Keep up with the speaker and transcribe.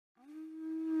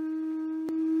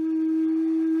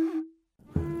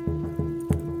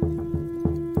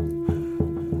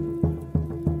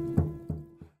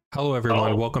Hello,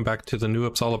 everyone. Welcome back to the New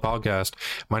Uppsala podcast.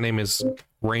 My name is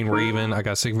Rain Raven. I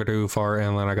got Sigvard Ufar,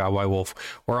 and then I got White Wolf.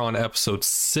 We're on episode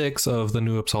 6 of the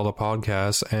New Uppsala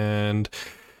podcast, and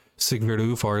Sigvard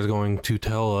Ufar is going to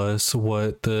tell us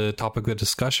what the topic of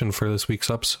discussion for this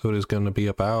week's episode is going to be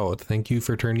about. Thank you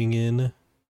for turning in,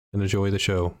 and enjoy the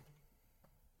show.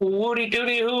 Woody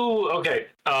doody hoo. Okay.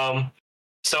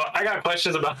 So I got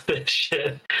questions about this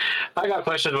shit. I got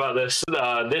questions about this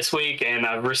week, and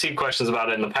I've received questions about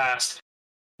it in the past.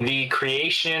 The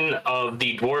creation of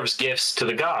the dwarves' gifts to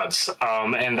the gods,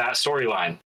 and that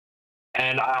storyline.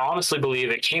 And I honestly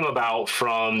believe it came about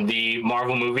from the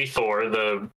Marvel movie Thor,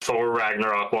 the Thor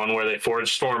Ragnarok one, where they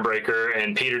forged Stormbreaker,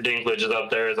 and Peter Dinklage is up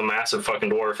there as a massive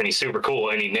fucking dwarf, and he's super cool,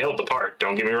 and he nailed the part.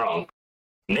 Don't get me wrong,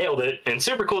 nailed it, and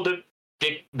super cool to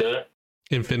get the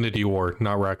Infinity War,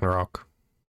 not Ragnarok.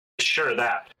 Sure,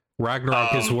 that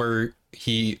Ragnarok is where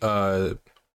Mjolnir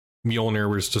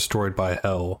was destroyed by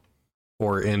Hel,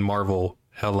 or in Marvel,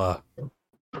 Hela.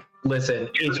 Listen,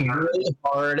 it's really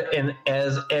hard, and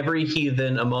as every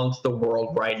heathen amongst the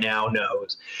world right now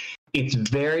knows, it's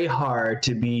very hard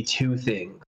to be two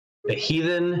things: a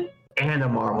heathen and a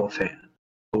Marvel fan.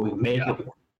 But we make it work.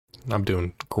 I'm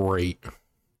doing great.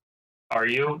 Are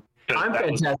you? I'm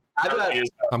fantastic.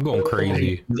 I'm going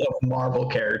crazy. Of Marvel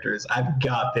characters, I've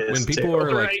got this. When people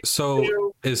are like,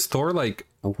 "So is Thor like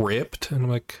ripped?" and I'm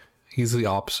like, "He's the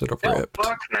opposite of ripped."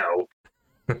 Fuck no.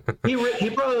 He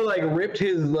probably like ripped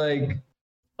his like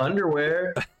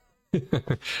underwear. I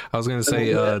was gonna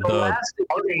say the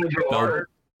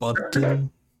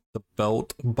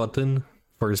belt button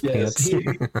for his pants. He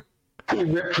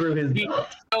ripped through his belt.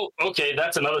 Oh, okay.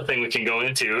 That's another thing we can go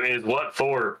into is what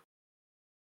Thor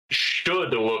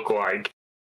should look like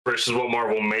versus what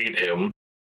Marvel made him.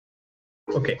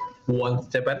 Okay, one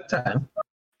step at a time.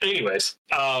 Anyways,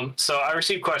 so I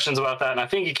received questions about that, and I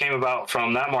think it came about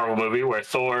from that Marvel movie where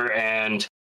Thor and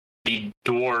the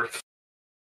dwarf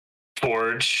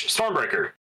forge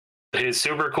Stormbreaker, his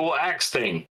super cool axe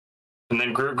thing, and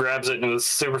then Groot grabs it, and it was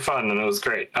super fun, and it was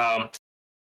great.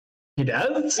 He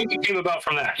does? I think it came about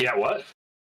from that. Yeah, what?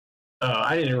 Oh,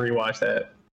 I didn't rewatch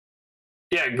that.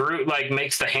 Yeah, Groot like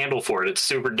makes the handle for it. It's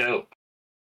super dope.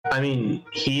 I mean,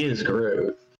 he is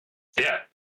Groot. Yeah.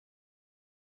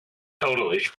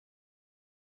 Totally.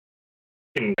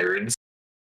 Nerds.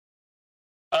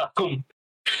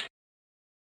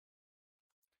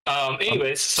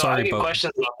 Anyways, so I get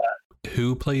questions about that.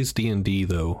 Who plays D&D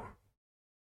though?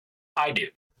 I do.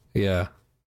 Yeah.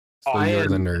 So I you're am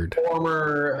the nerd.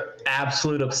 Former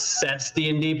absolute obsessed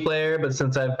D&D player, but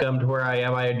since I've come to where I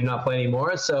am, I do not play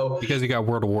anymore. So because you got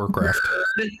World of Warcraft.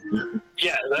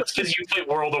 Yeah, that's because you play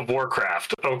World of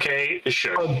Warcraft. Okay,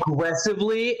 sure.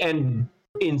 Aggressively and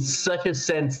in such a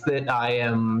sense that I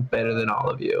am better than all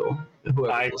of you.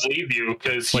 I believe you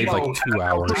because played like 2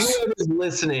 hours. Whoever's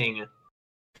listening,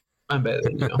 I'm better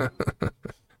than you.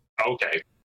 Okay.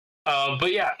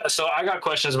 But yeah, so I got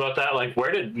questions about that, like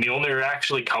where did Mjolnir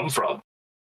actually come from?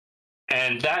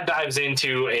 And that dives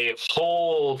into a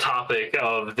whole topic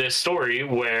of this story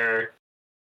where,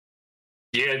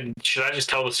 yeah, should I just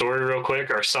tell the story real quick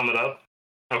or sum it up?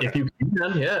 Okay. If you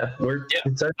can, yeah.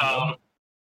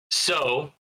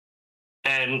 So,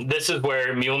 and this is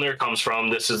where Mjolnir comes from.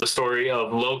 This is the story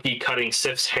of Loki cutting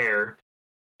Sif's hair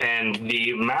and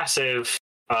the massive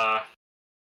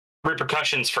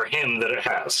repercussions for him that it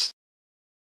has.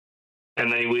 And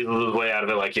then he weasels his way out of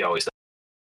it like he always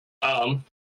does.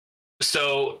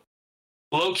 So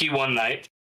Loki one night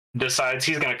decides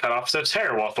he's going to cut off Sif's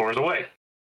hair while Thor's away.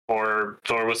 Or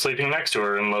Thor was sleeping next to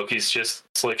her and Loki's just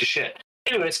slick as shit.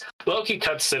 Anyways, Loki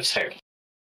cuts Sif's hair.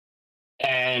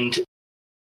 And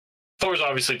Thor's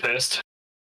obviously pissed.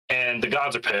 And the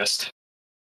gods are pissed.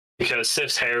 Because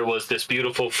Sif's hair was this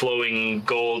beautiful flowing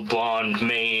gold blonde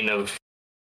mane of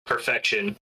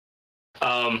perfection.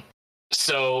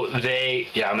 So they,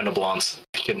 I'm into blondes,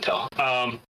 you can tell.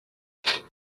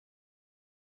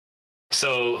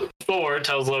 So Thor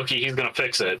tells Loki he's gonna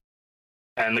fix it,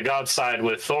 and the gods side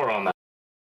with Thor on that.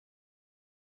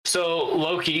 So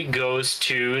Loki goes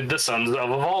to the sons of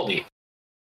Ivaldi.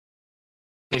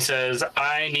 He says,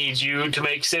 I need you to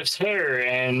make Sif's hair,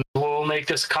 and we'll make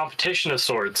this a competition of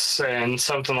sorts, and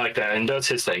something like that, and does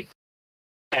his thing.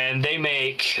 And they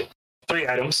make 3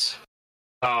 items.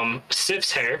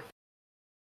 Sif's hair,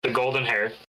 the golden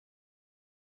hair.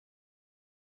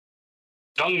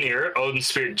 Gungnir, Odin's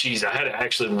spirit. Jeez, I had to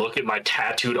actually look at my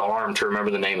tattooed arm to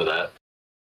remember the name of that.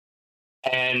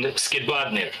 And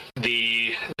Skidbladnir,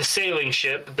 the sailing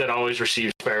ship that always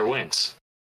receives fair winds.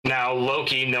 Now,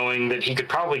 Loki, knowing that he could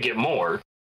probably get more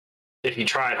if he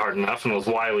tried hard enough and was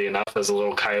wily enough as a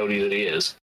little coyote that he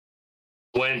is,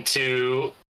 went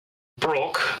to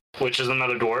Brok, which is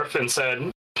another dwarf, and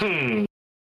said, do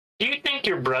you think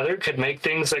your brother could make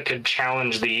things that could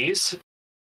challenge these?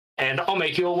 And I'll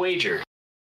make you a wager.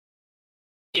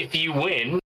 If you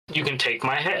win, you can take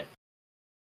my head.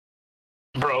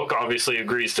 Brok obviously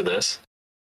agrees to this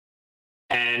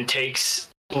and takes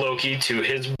Loki to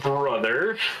his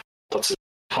brother.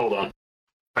 Hold on.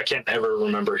 I can't ever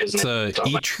remember his name. It's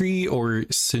Eitri or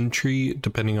Sintri,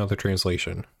 depending on the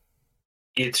translation.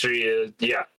 Eitri is,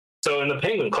 yeah. So in the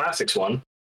Penguin Classics one,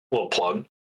 little plug,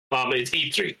 it's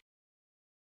Eitri.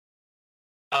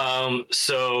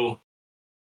 So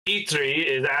Eitri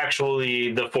is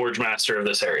actually the forge master of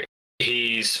this area.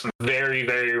 He's very,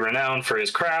 very renowned for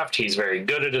his craft. He's very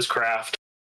good at his craft.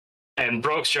 And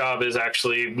Brok's job is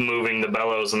actually moving the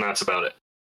bellows, and that's about it.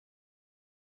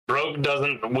 Brok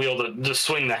doesn't wield to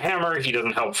swing the hammer. He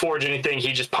doesn't help forge anything.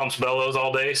 He just pumps bellows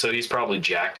all day, so he's probably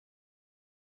jacked.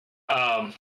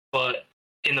 But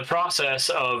in the process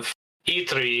of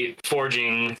E3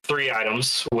 forging 3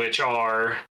 items, which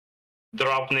are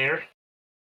Draupnir,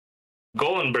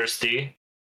 Golenbursti,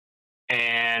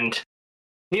 and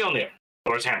Mjolnir,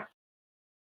 Thor's hammer.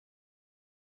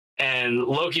 And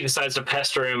Loki decides to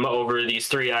pester him over these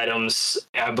 3 items.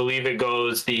 I believe it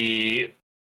goes the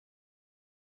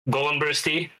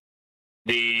Golenbursti,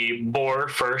 the boar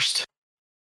first,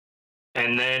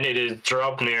 and then it is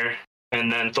Draupnir,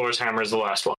 and then Thor's hammer is the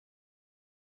last one.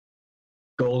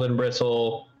 Golden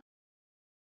bristle,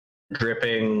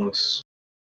 drippings.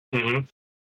 Mm-hmm.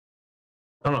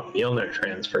 I don't know. Mjolnir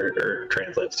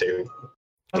translates to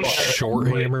Short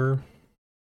hammer.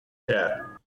 Yeah.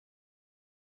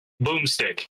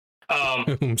 Boomstick.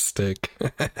 Boomstick.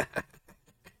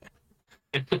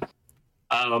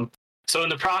 So in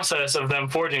the process of them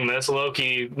forging this,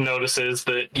 Loki notices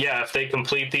that, yeah, if they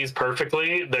complete these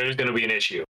perfectly, there's going to be an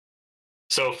issue.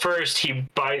 So first he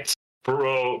bites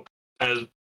Brok. As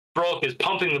Brok is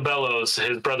pumping the bellows,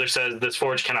 his brother says, this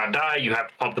forge cannot die. You have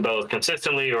to pump the bellows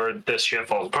consistently or this shit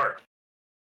falls apart.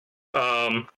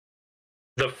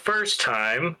 The first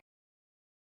time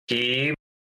he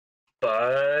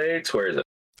bites, where is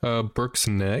it? Brooke's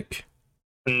neck.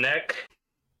 Neck,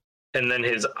 and then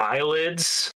his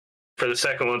eyelids for the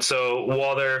second one. So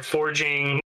while they're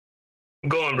forging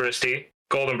Golden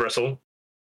Bristle,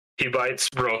 he bites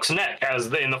Brok's neck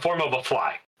in the form of a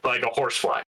fly, like a horse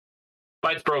fly.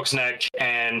 Bites Brok's neck,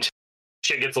 and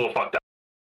shit gets a little fucked up.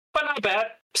 But not bad.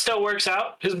 Still works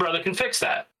out. His brother can fix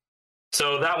that.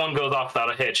 So that one goes off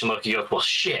without a hitch, and Loki goes, well,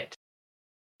 shit.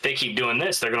 If they keep doing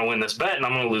this, they're going to win this bet, and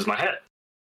I'm going to lose my head.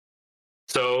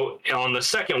 So on the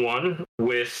second one,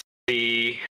 with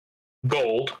the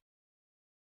gold,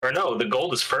 or no, the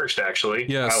gold is first, actually.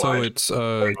 Yeah, so it's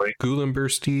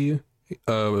Gulenbursti.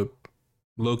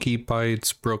 Loki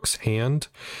bites Brooke's hand.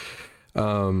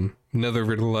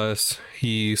 Nevertheless,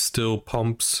 he still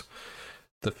pumps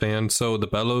the fan. So the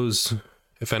bellows,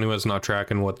 if anyone's not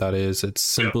tracking what that is, it's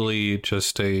simply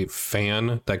just a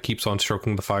fan that keeps on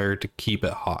stroking the fire to keep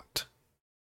it hot.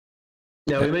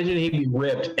 Now, we mentioned he'd be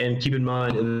ripped, and keep in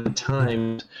mind, at the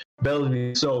time, bellows would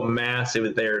be so massive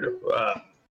that they're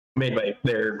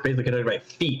basically conducted by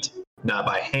feet, not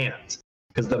by hands.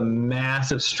 Because the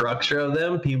massive structure of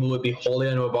them, people would be holding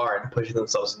onto a bar and pushing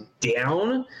themselves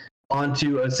down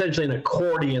onto essentially an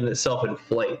accordion that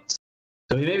self-inflates.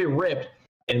 So he may be ripped,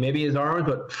 and maybe his arms,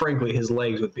 but frankly, his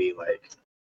legs would be like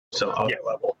some other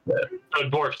level. So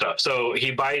dwarf stuff. So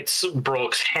he bites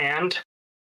Brok's hand,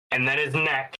 and then his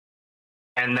neck,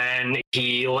 and then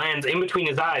he lands in between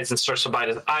his eyes and starts to bite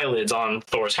his eyelids on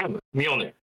Thor's hammer,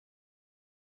 Mjolnir.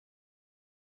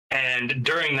 And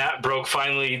during that, Brok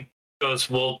finally goes,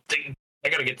 well, I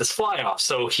gotta get this fly off.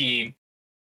 So he,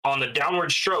 on the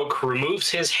downward stroke, removes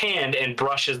his hand and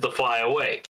brushes the fly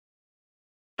away.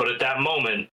 But at that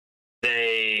moment,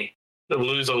 they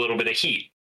lose a little bit of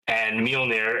heat. And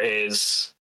Mjolnir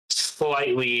is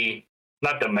slightly,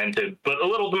 not demented, but a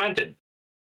little demented.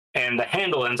 And the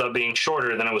handle ends up being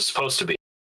shorter than it was supposed to be,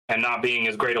 and not being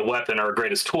as great a weapon or a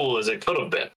greatest tool as it could have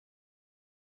been.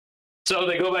 So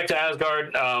they go back to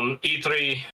Asgard.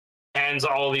 E3 hands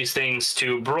all these things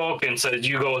to Brok and says,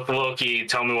 you go with Loki,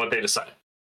 tell me what they decide.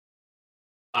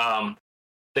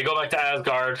 They go back to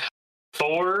Asgard.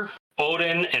 Thor,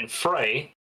 Odin, and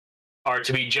Frey are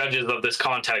to be judges of this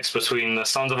contest between the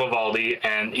Sons of Ivaldi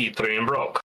and E3 and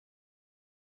Brok.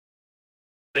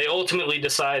 They ultimately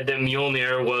decide that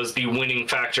Mjolnir was the winning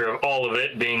factor of all of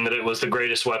it, being that it was the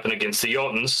greatest weapon against the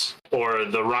Jotuns, or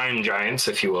the Rhine Giants,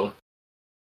 if you will.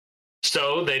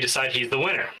 So they decide he's the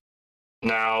winner.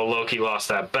 Now Loki lost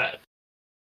that bet.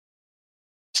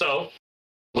 So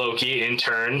Loki, in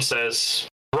turn,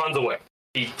 runs away.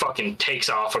 he fucking takes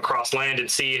off across land and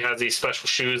sea. Has these special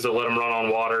shoes that let him run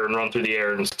on water and run through the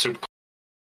air, and it's super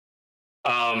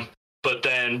cool. But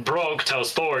then Brok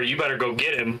tells Thor, you better go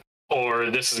get him, or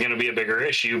this is going to be a bigger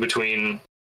issue between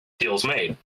deals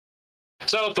made.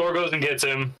 So Thor goes and gets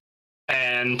him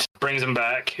and brings him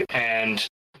back, and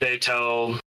they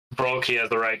tell Brok he has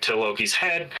the right to Loki's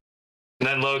head. And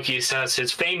then Loki says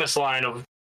his famous line of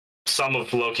some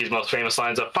of Loki's most famous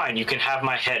lines of, fine, you can have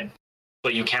my head,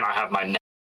 but you cannot have my neck.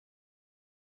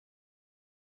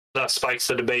 That spikes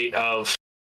the debate of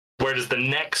where does the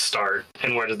neck start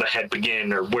and where does the head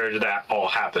begin, or where did that all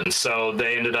happen? So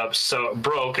they ended up,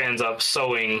 Brok ends up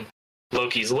sewing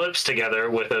Loki's lips together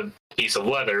with a piece of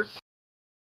leather.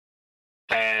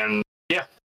 And yeah,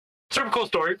 super cool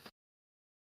story.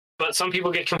 But some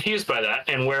people get confused by that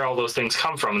and where all those things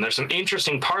come from. And there's some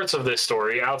interesting parts of this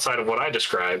story outside of what I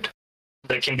described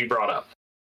that can be brought up.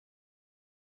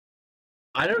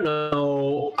 I don't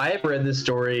know. I have read this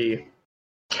story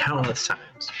countless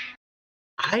times.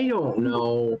 I don't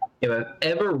know if I've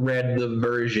ever read the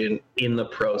version in the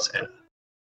prose edit.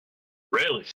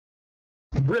 Really?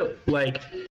 Really? Like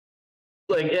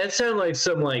that sounded like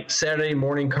some like Saturday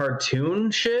morning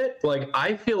cartoon shit. Like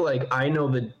I feel like I know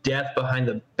the depth behind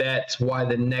the bets, why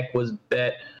the neck was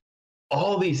bet,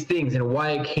 all these things, and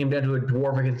why it came down to a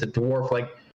dwarf against a dwarf.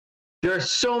 Like there are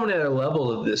so many other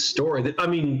levels of this story that, I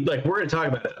mean, like we're gonna talk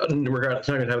about it. We're not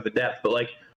gonna talk about the depth, but like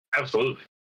absolutely.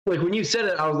 Like when you said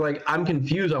it, I was like, I'm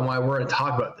confused on why we're going to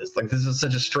talk about this. Like this is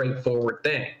such a straightforward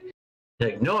thing.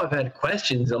 Like, no, I've had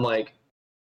questions. I'm like,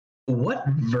 what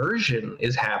version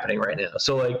is happening right now?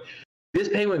 So like this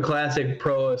Penguin Classic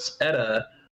Prose Edda,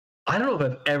 I don't know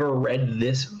if I've ever read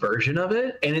this version of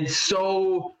it, and it's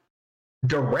so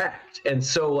direct and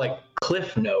so like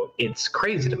Cliff Note. It's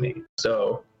crazy to me.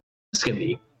 So it's gonna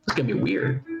be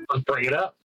weird. Let's bring it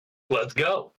up. Let's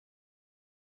go.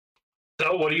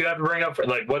 So what do you have to bring up for,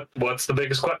 like, what's the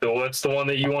biggest question? What's the one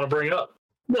that you want to bring up?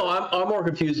 No, I'm more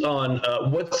confused on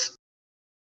what's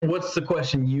the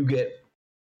question you get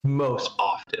most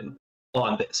often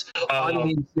on this. I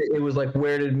mean, it was like,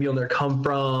 where did Mjolnir come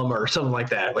from, or something like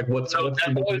that. Like, what's that's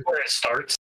always where it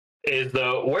starts. Is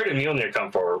where did Mjolnir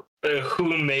come from?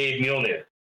 Who made Mjolnir?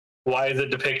 Why is it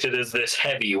depicted as this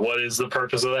heavy? What is the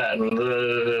purpose of that?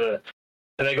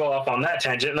 And they go off on that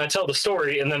tangent, and I tell the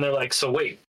story, and then they're like, so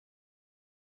wait.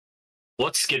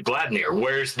 What's Skidbladnir?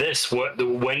 Where's this?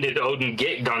 When did Odin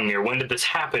get Gungnir? When did this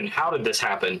happen? How did this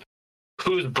happen?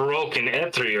 Who's Brok and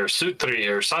Ethri or Sutri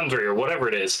or Sundri or whatever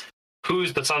it is?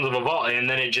 Who's the Sons of Aval? And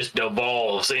then it just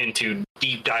devolves into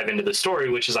deep dive into the story,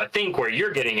 which is, I think, where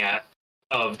you're getting at.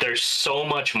 Of there's so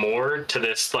much more to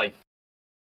this like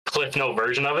Cliff Note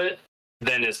version of it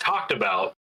than is talked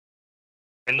about.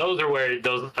 And those are where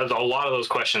a lot of those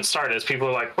questions start, as people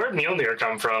are like, where'd Mjolnir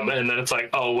come from? And then it's like,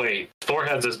 oh, wait, Thor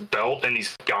has this belt and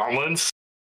these gauntlets,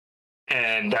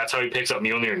 and that's how he picks up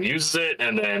Mjolnir and uses it,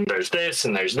 and then there's this,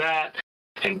 and there's that,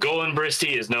 and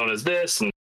Golenbristi is known as this, and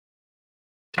it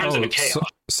turns into chaos.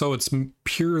 So it's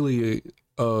purely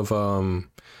of,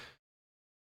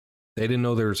 they didn't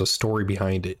know there was a story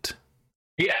behind it.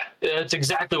 Yeah, that's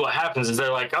exactly what happens, is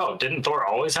they're like, oh, didn't Thor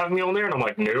always have Mjolnir? And I'm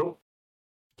like, no.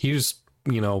 He just,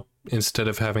 instead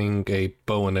of having a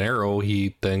bow and arrow,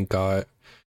 he then got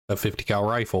a 50 cal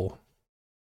rifle.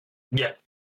 Yeah,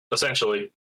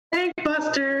 essentially. Tank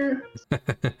Buster!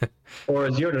 Or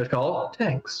as Yoda is called,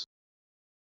 tanks.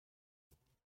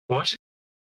 What?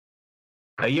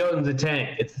 A Yoda's a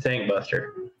tank. It's the Tank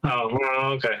Buster. Oh,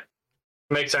 well, okay.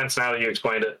 Makes sense now that you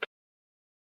explained it.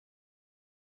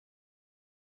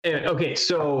 Anyway, okay,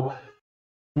 so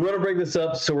we're going to bring this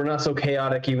up so we're not so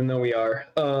chaotic, even though we are.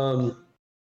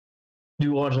 Do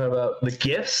you want to talk about the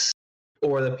gifts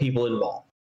or the people involved?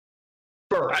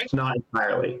 First, not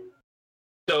entirely.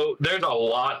 So there's a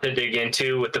lot to dig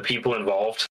into with the people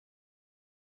involved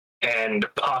and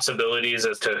possibilities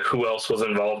as to who else was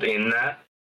involved in that.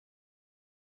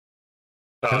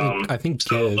 I think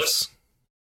gifts.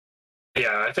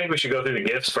 Yeah, I think we should go through the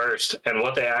gifts first and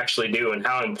what they actually do and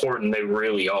how important they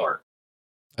really are.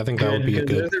 I think that would be a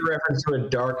good. There's a reference to a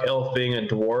dark elf being a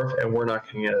dwarf, and we're not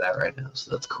getting into that right now,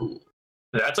 so that's cool.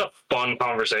 That's a fun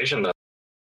conversation, though.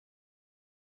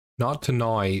 Not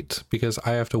tonight, because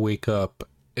I have to wake up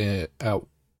at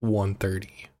 1:30.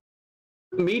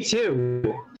 Me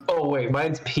too. Oh wait,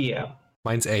 mine's PM.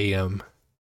 Mine's AM.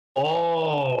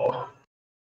 Oh.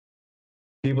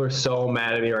 People are so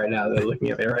mad at me right now. They're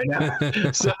looking at me right now.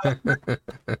 So,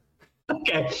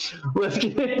 okay, let's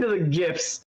get into the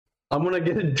gifts. I'm going to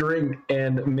get a drink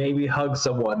and maybe hug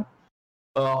someone.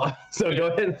 So go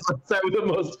ahead and start with the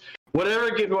most,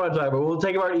 whatever gift you want to talk about. We'll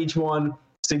take about each one,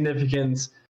 significance,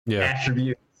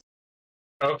 attributes.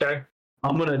 Okay.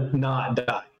 I'm gonna not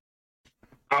die.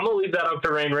 I'm gonna leave that up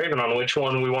to Rain Raven on which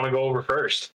one we want to go over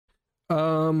first.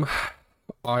 I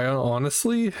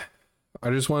honestly,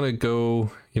 I just want to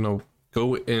go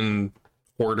in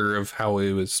order of how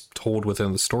it was told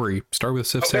within the story. Start with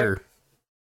Sif's hair.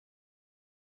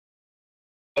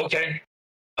 Okay.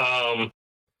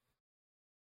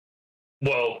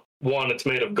 Well, one, it's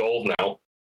made of gold now.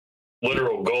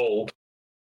 Literal gold.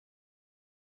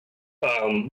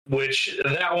 Which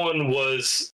that one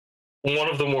was one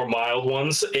of the more mild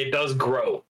ones. It does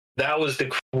grow. That was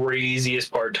the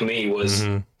craziest part to me was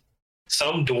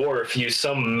some dwarf used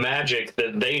some magic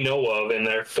that they know of in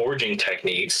their forging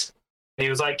techniques. And he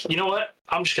was like, you know what?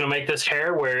 I'm just going to make this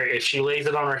hair where if she lays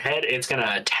it on her head, it's going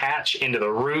to attach into the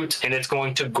roots and it's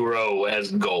going to grow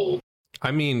as gold.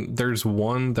 I mean, there's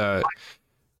one that,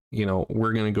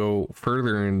 we're going to go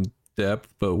further in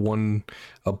depth, but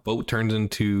a boat turns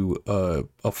into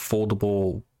a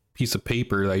foldable piece of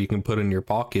paper that you can put in your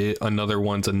pocket. Another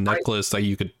one's a necklace that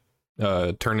you could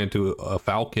turn into a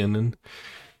falcon. And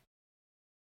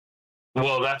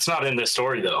well, that's not in this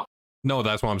story, though. No,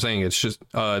 that's what I'm saying. It's just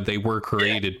they were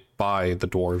created by the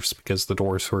dwarves because the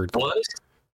dwarves were. What?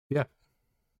 Yeah.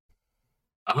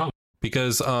 Oh.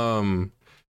 Because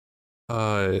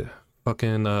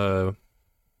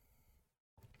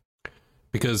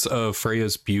because of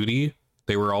Freya's beauty,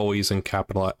 they were always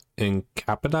incapitalized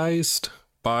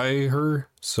by her,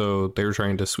 so they were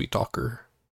trying to sweet talk her.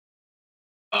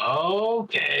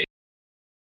 Okay.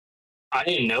 I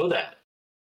didn't know that.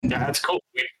 That's cool.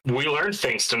 We learned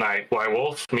things tonight, White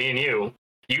Wolf, me and you.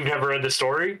 You've never read the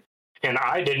story, and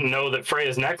I didn't know that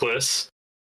Freya's necklace.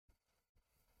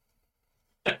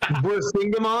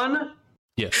 Brisingamon?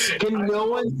 Yes. Can no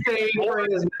one say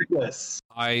Freya's necklace?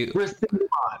 I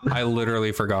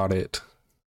literally forgot it.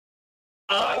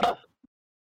 I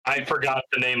forgot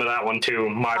the name of that one too.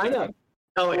 I know.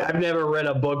 I've never read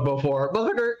a book before.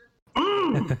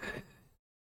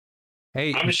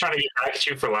 Hey, I'm just trying to get back at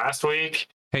you for last week.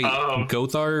 Hey,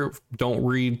 Gothar don't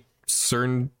read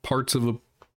certain parts of a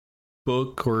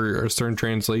book or a certain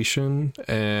translation,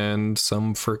 and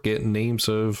some forget names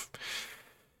of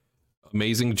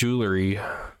amazing jewelry.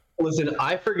 Listen,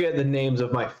 I forget the names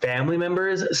of my family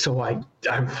members, so I'm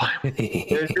fine with it.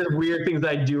 There's just weird things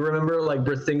I do remember, like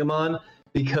Brisingamon,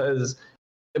 because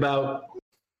about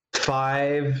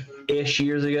 5-ish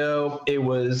years ago, it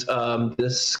was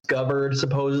discovered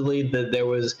supposedly that there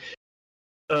was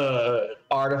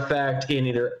artifact in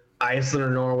either Iceland or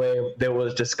Norway that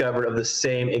was discovered of the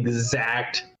same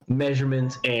exact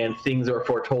measurements and things that were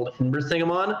foretold in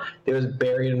Brisingamon. It was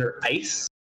buried under ice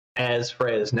as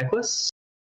Freya's necklace,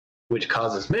 which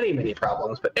causes many, many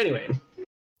problems. But anyway.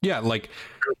 Yeah, like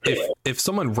if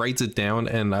someone writes it down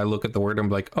and I look at the word, I'm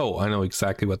like, oh, I know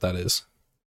exactly what that is.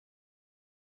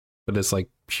 But it's like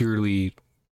purely,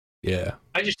 yeah.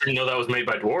 I just didn't know that was made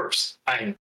by dwarves.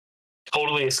 I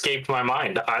totally escaped my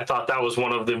mind. I thought that was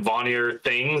one of the Vanir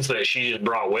things that she just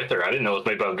brought with her. I didn't know it was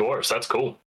made by dwarves. That's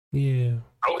cool. Yeah.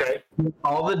 Okay.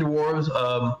 All the dwarves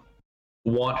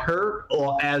want her,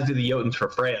 well, as do the Jotuns for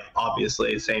Freya.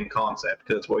 Obviously, same concept,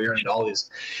 because we're running into all these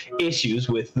issues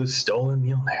with the stolen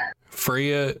Mjolnir.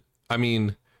 Freya, I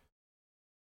mean,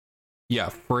 yeah,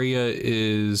 Freya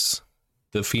is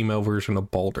the female version of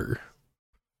Balder.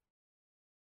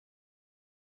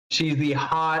 She's the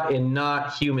hot and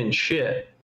not human shit.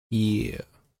 Yeah.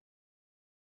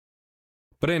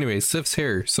 But anyway, Sif's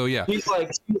hair. So yeah. She's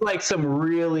like some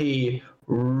really,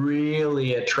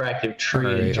 really attractive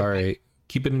tree. All right.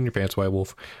 Keep it in your pants, White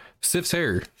Wolf. Sif's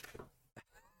hair.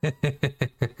 As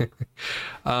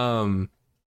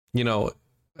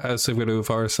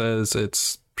Sigurdufar says,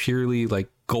 it's purely like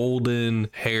golden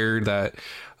hair that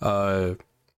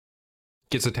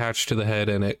gets attached to the head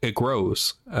and it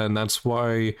grows. And that's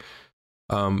why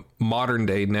modern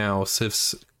day now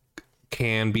Sifs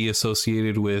can be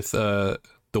associated with the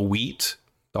wheat,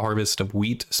 the harvest of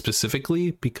wheat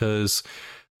specifically, because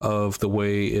of the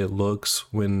way it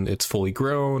looks when it's fully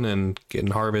grown and getting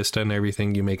harvested and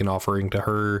everything. You make an offering to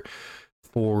her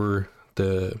for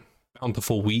the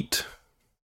bountiful wheat.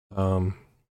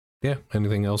 Yeah,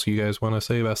 anything else you guys want to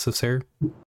say about Sif's hair?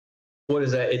 What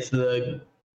is that? It's the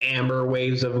amber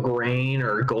waves of grain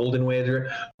or golden waves.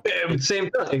 Same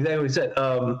thing, exactly what you said.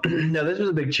 Now, this was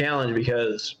a big challenge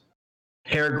because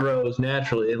hair grows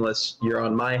naturally unless you're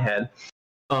on my head.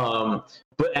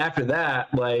 But after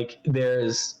that, like,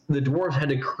 the dwarves had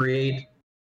to create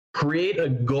a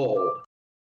goal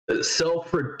that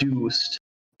self-reduced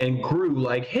and grew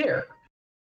like hair.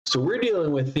 So we're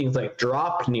dealing with things like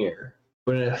Dropnir,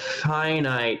 but in a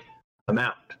finite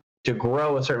amount. to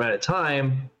grow a certain amount of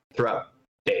time throughout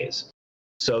days.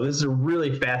 So this is a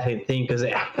really fascinating thing because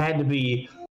it had to be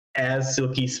as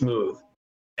silky smooth,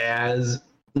 as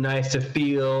nice to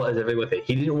feel as everything with it.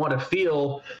 He didn't want to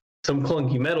feel some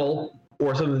clunky metal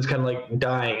or something that's kind of like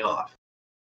dying off.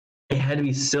 It had to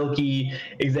be silky,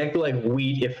 exactly like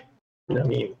wheat. I'm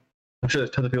sure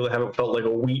there's tons of people that haven't felt like a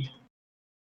wheat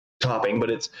topping, but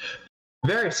it's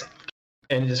very soft.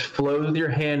 And it just flows with your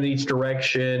hand in each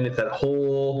direction. It's that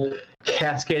whole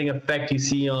cascading effect you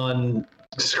see on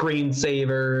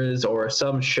screensavers or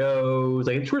some shows.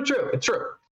 Like, it's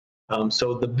true.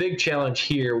 So the big challenge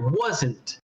here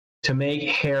wasn't to make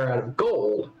hair out of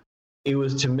gold. It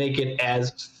was to make it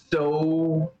as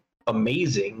so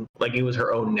amazing, like it was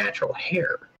her own natural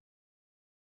hair.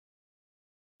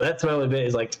 That's my only bit,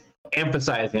 is like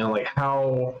emphasizing on like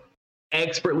how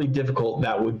expertly difficult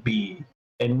that would be,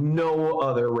 and no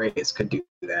other race could do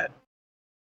that.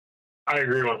 I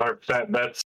agree 100%.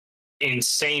 That's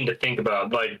insane to think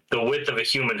about, like the width of a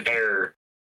human hair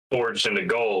forged into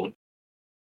gold.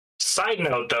 Side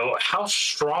note though, how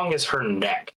strong is her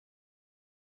neck?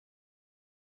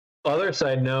 Other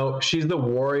side note, she's the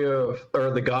warrior or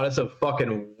the goddess of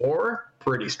fucking war.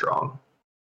 Pretty strong.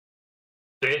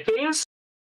 Sif is?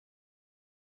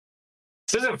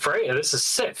 This isn't Freya, this is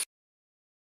Sif.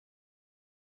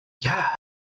 Yeah.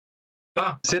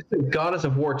 Oh, Sif's the goddess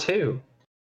of war too.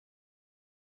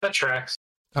 that tracks.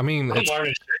 I mean, I'm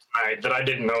learning shit tonight that I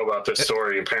didn't know about this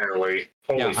story, apparently.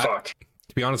 Holy fuck.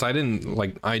 To be honest,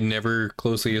 I never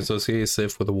closely associated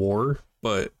Sif with a war,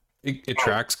 but it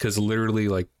tracks because literally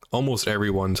like almost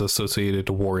everyone's associated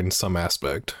to war in some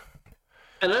aspect.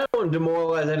 And I don't want to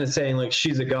demoralize into saying like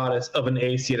she's a goddess of an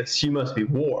Aesir, she must be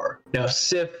war. Now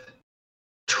Sif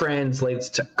translates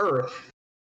to earth.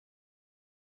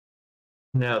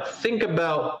 Now think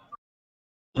about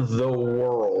the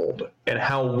world and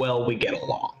how well we get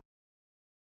along.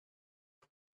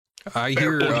 I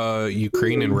hear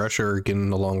Ukraine and Russia are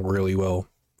getting along really well.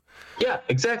 Yeah,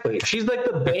 exactly. She's like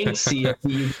the Banksy of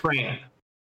the Ukraine.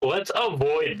 Let's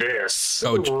avoid this.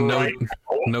 Oh, right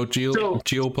no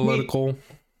geopolitical.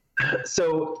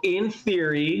 So in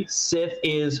theory, Sif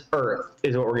is Earth,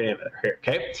 is what we're getting at here.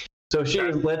 Okay, so she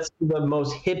is. Let's the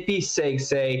most hippie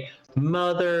say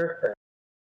Mother Earth,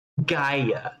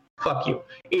 Gaia. Fuck you.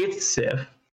 It's Sif.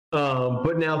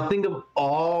 But now think of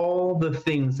all the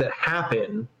things that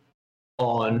happen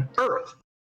on Earth.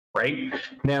 Right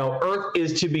now, Earth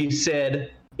is to be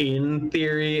said in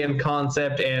theory and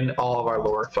concept and all of our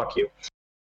lore. Fuck you.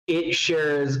 It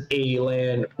shares a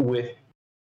land with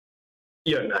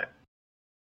Jotunheim.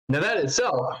 Now that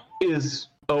itself is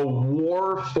a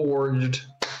war-forged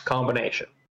combination.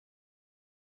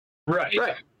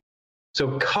 Right.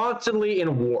 So constantly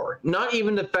in war. Not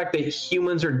even the fact that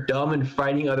humans are dumb and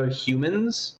fighting other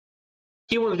humans.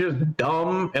 Humans are just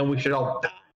dumb and we should all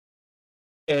die.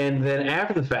 And then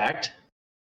after the fact,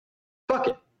 fuck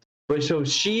it. But so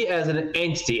she as an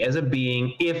entity, as a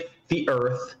being, if the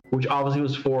Earth, which obviously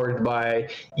was forged by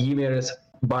Ymir's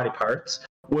body parts,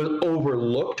 was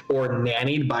overlooked or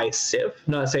nannied by Sif,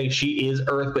 not saying she is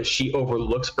Earth, but she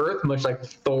overlooks Earth, much like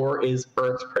Thor is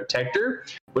Earth's protector,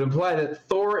 would imply that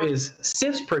Thor is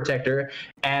Sif's protector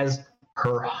as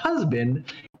her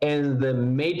husband and the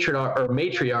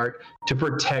matriarch to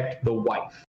protect the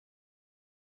wife.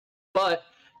 But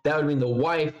that would mean the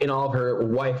wife, in all of her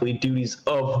wifely duties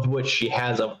of which she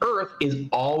has of Earth, is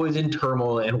always in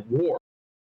turmoil and war.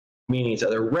 Meaning it's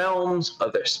other realms,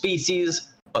 other species,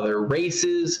 other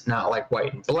races, not like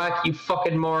white and black, you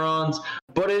fucking morons,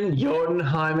 but in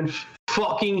Jotunheim and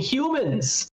fucking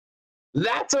humans.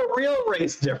 That's a real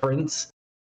race difference.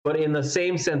 But in the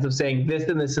same sense of saying this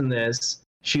and this and this,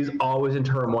 she's always in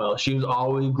turmoil. She was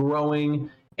always growing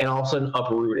and all of a sudden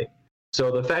uprooting. So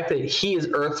the fact that he is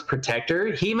Earth's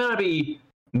protector, he may not be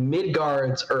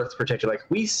Midgard's Earth's protector like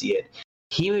we see it.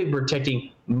 He may be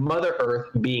protecting Mother Earth,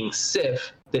 being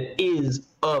Sif, that is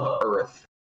of Earth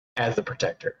as the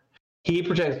protector. He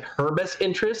protects her best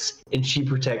interests, and she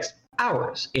protects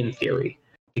ours, in theory,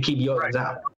 to keep Jotuns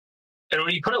out. And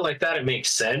when you put it like that, it makes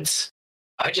sense.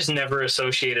 I just never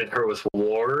associated her with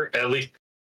war, at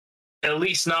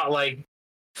least not like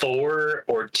Thor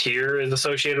or Tyr is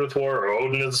associated with war, or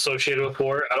Odin is associated with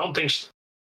war. I don't think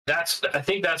I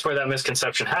think that's where that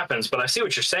misconception happens. But I see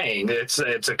what you're saying. It's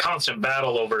a constant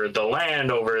battle over the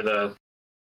land,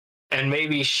 and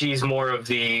maybe she's more of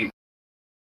the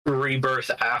rebirth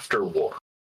after war.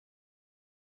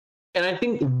 And I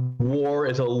think war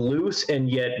is a loose and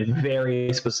yet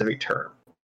very specific term.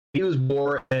 We use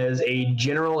war as a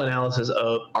general analysis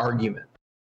of argument.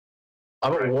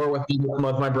 I'm at war with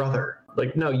my brother.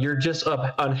 Like, no, you're just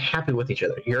unhappy with each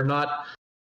other. You're not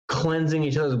cleansing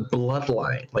each other's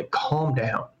bloodline. Like, calm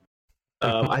down.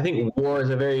 I think war is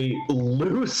a very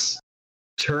loose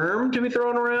term to be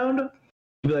thrown around.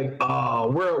 You'd be like, oh,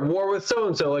 we're at war with so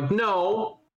and so. Like,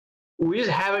 no, we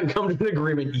just haven't come to an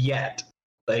agreement yet.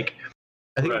 Like,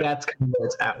 I think that's kind of where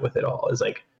it's at with it all. Is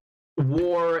like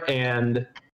war and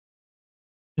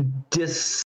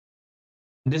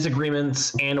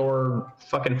disagreements and or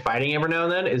fucking fighting every now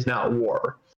and then is not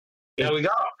war. Yeah, we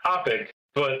got off topic,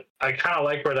 but I kind of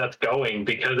like where that's going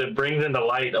because it brings into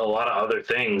light a lot of other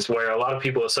things where a lot of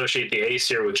people associate the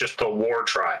Aesir with just a war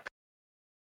tribe.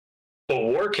 But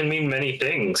war can mean many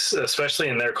things, especially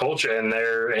in their culture and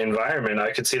their environment.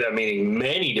 I could see that meaning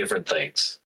many different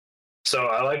things. So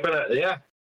I like where that, yeah,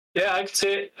 I can see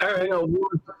it. All right.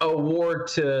 A war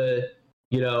to,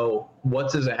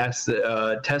 what's his ass,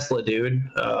 Tesla dude?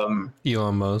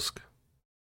 Elon Musk.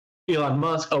 Elon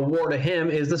Musk, a war to him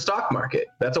is the stock market.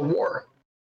 That's a war.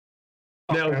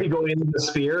 Okay. Now, is he going into the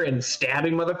sphere and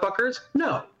stabbing motherfuckers?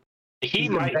 No. He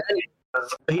might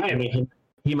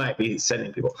be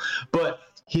sending people. But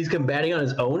he's combating on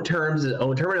his own terms, his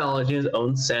own terminology, his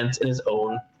own sense, and his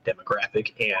own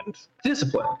demographic and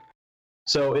discipline.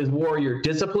 So is war your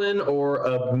discipline or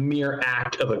a mere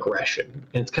act of aggression?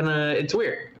 It's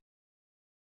weird.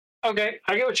 Okay,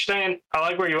 I get what you're saying. I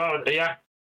like where you went with it. Yeah.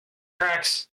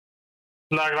 Cracks.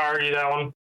 I'm not gonna argue that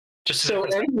one. So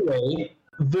anyway,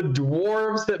 the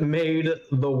dwarves that made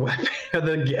the weapon,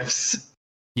 the gifts.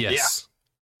 Yes. Yeah.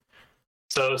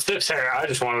 So Stiff's hair, I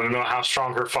just wanted to know how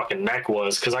strong her fucking neck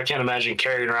was, because I can't imagine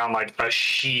carrying around like a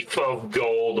sheaf of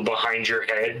gold behind your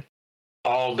head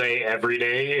all day, every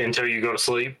day until you go to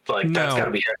sleep. Like that's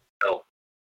gotta be hell.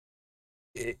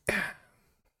 Even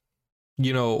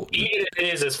if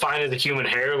it is as fine as a human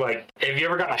hair, like have you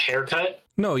ever gotten a haircut?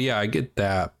 No, yeah, I get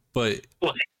that. But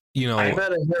I've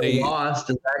had a hair loss.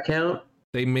 Does that count?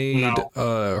 They made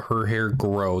her hair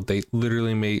grow.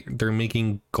 They're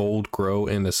making gold grow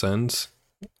in a sense.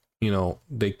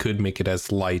 They could make it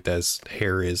as light as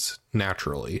hair is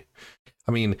naturally.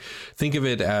 I mean, think of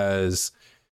it as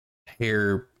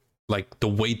hair, like the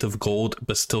weight of gold,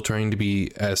 but still trying to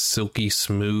be as silky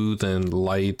smooth and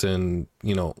light and,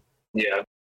 Yeah.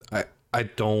 I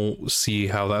don't see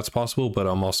how that's possible, but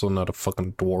I'm also not a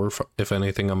fucking dwarf. If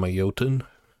anything, I'm a Jotun.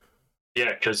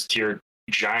 Yeah, because you're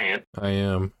giant. I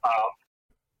am.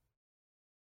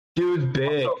 Dude's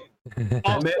big.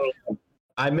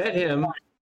 I met him,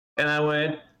 and I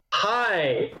went,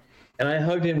 hi, and I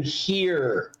hugged him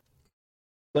here,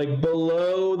 like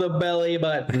below the belly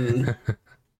button.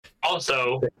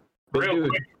 Also, real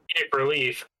quick,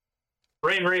 relief,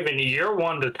 Rain Raven, you're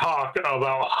one to talk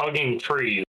about hugging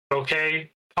trees. Okay,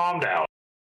 calm down.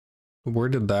 Where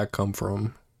did that come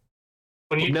from?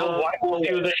 When you know why will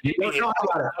do that?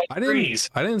 I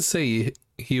didn't say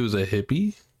he was a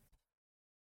hippie.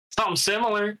 Something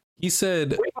similar. He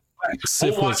said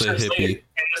Sif was a hippie.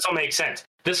 And this will make sense.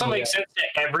 This will make sense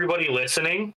to everybody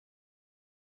listening.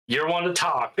 You're one to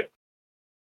talk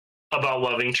about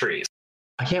loving trees.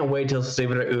 I can't wait till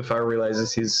Stephen Ufar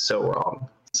realizes he's so wrong.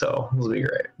 So this will be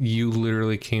great. You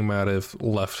literally came out of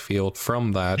left field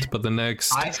from that, but the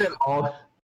next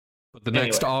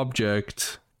next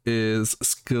object is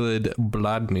Skud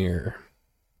Bladnir.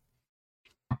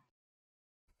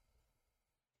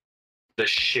 The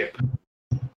ship.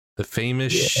 The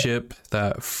famous ship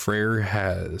that Freyr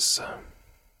has.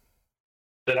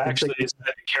 That actually is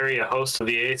to carry a host of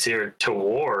the Aesir to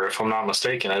war, if I'm not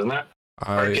mistaken, isn't it?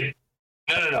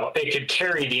 No. It could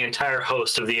carry the entire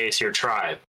host of the Aesir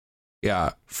tribe.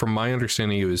 Yeah, from my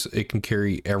understanding, it can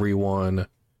carry everyone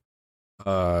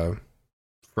from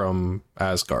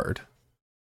Asgard.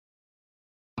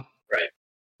 Right.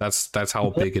 That's how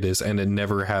big it is, and it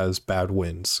never has bad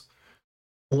winds.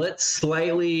 Let's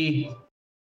slightly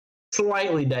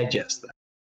digest that.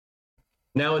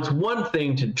 Now, it's one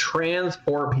thing to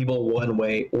transport people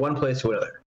one place to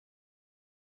another.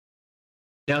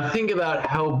 Now think about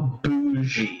how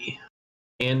bougie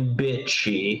and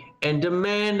bitchy and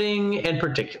demanding and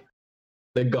particular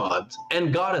the gods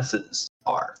and goddesses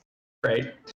are,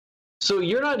 right? So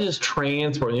you're not just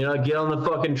transporting, get on the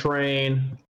fucking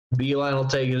train, Beeline will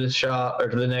take you to the shop or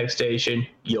to the next station,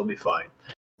 you'll be fine.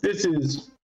 This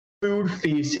is food,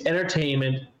 feast,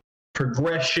 entertainment,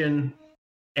 progression,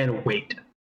 and weight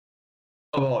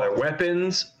of all their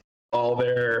weapons, all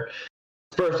their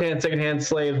first-hand, second-hand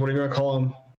slaves, whatever you want to call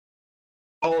them,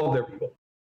 all of their people.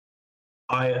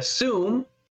 I assume,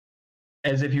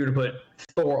 as if you were to put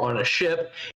Thor on a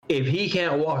ship, if he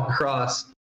can't walk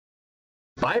across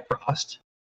Bifrost,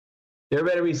 there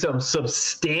better be some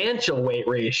substantial weight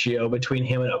ratio between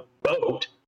him and a boat,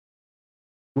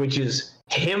 which is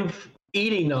him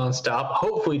eating nonstop,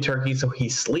 hopefully turkey so he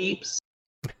sleeps,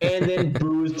 and then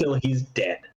booze till he's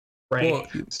dead. Right? Well,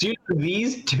 so you have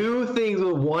these two things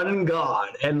with one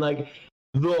god, and like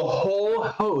the whole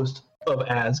host of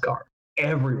Asgard,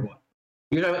 everyone.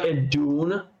 You're talking about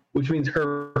Idun, which means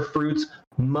her fruits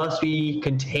must be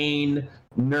contained,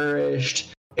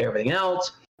 nourished, everything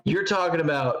else. You're talking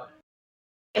about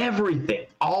everything,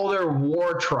 all their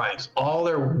war tribes, all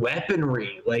their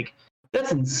weaponry. Like,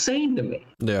 that's insane to me.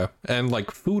 Yeah, and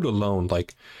like food alone,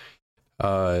 like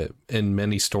in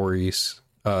many stories,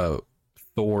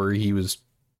 Thor, he was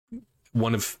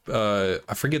one of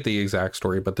I forget the exact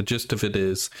story, but the gist of it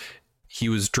is he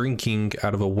was drinking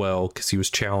out of a well because he was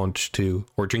challenged to,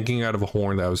 or drinking out of a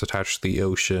horn that was attached to the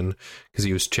ocean because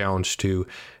he was challenged to,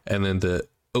 and then the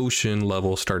ocean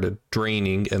level started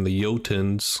draining, and the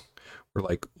Jotuns were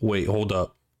like, wait, hold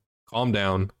up, calm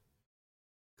down,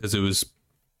 because it was,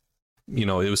 you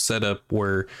know, it was set up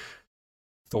where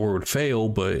Thor would fail,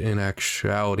 but in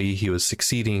actuality he was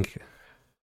succeeding.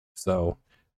 So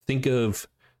think of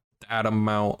that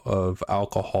amount of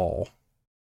alcohol.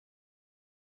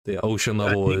 The ocean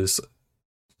level is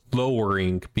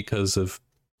lowering because of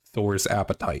Thor's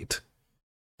appetite.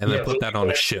 And then put that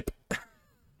on a ship.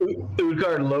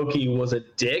 Utgard Loki was a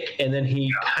dick, and then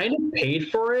he kind of paid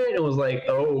for it and was like,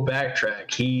 oh,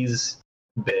 backtrack. He's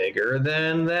bigger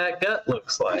than that gut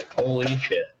looks like. Holy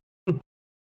shit.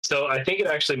 So I think it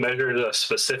actually measured a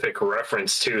specific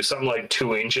reference to something like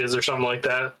 2 inches or something like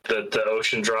that. That the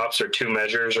ocean drops, or 2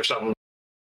 measures or something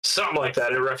like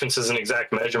that. It references an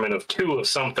exact measurement of 2 of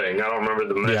something. I don't remember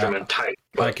the measurement type.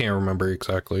 But I can't remember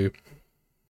exactly.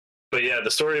 But yeah,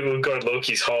 the story of Utgard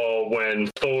Loki's Hall, when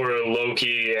Thor,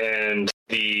 Loki, and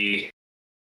the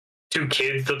 2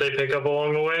 kids that they pick up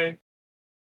along the way.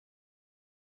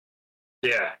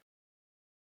 Yeah.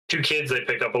 2 kids they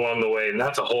pick up along the way, and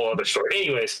that's a whole other story.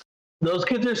 Anyways. Those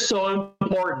kids are so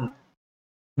important.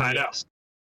 I know.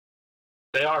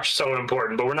 They are so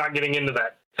important, but we're not getting into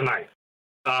that tonight.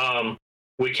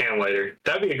 We can later.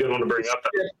 That'd be a good one to bring up,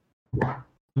 though.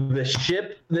 The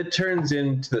ship that turns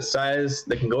into the size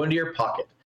that can go into your pocket.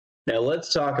 Now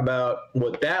let's talk about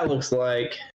what that looks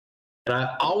like. And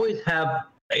I always have,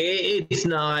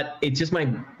 it's just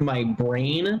my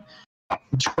brain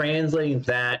translating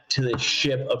that to the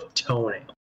ship of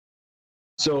toenail.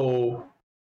 So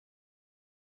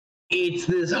it's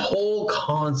this whole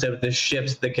concept of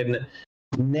ships that can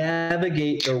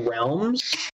navigate the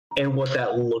realms and what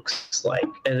that looks like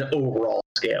at an overall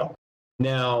scale.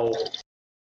 Now,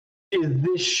 is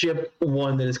this ship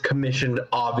one that is commissioned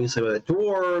obviously by the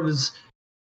dwarves,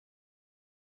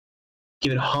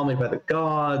 given homage by the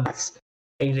gods,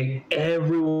 and you take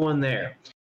everyone there?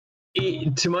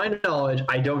 To my knowledge,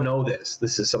 I don't know this.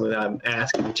 This is something that I'm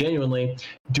asking genuinely.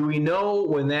 Do we know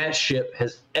when that ship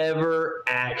has ever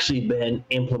actually been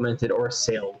implemented or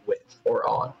sailed with or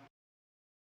on?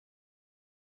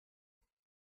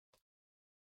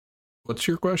 What's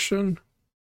your question?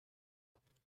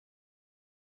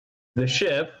 The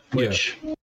ship, which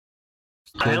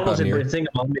I almost didn't bring thing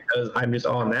on because I'm just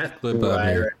on that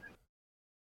ride.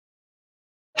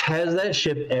 Has that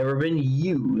ship ever been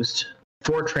used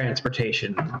for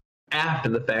transportation after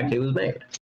the fact it was made?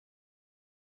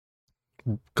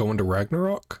 Going to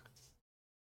Ragnarok?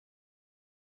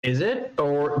 Is it?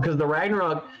 Or because the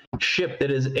Ragnarok ship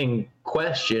that is in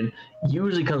question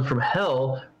usually comes from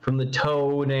hell, from the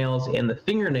toenails and the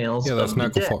fingernails. Yeah, that's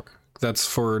not far. That's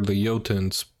for the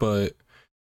Jotuns, but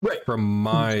from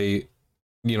my,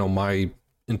 my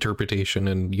interpretation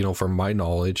and, from my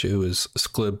knowledge, it was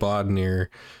Sklibodnir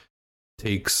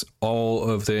takes all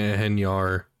of the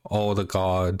Henyar, all the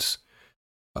gods,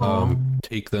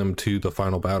 take them to the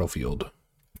final battlefield.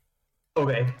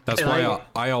 Okay. That's why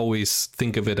I always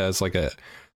think of it as like a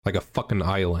fucking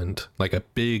island, like a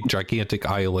big gigantic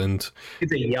island.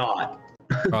 It's a yacht.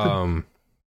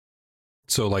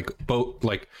 So like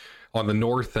on the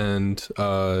north end,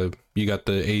 you got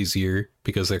the Aesir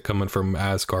because they're coming from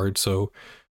Asgard, so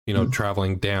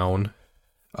traveling down.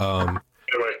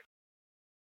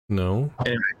 No.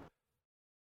 Anyway.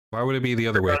 Why would it be the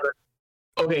other way?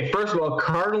 Okay, first of all,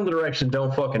 cardinal direction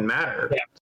don't fucking matter.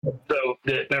 Yeah. So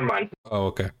never mind. Oh,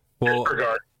 okay. Well,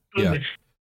 yeah.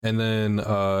 And then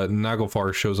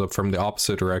Naglfar shows up from the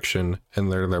opposite direction,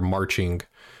 and they're marching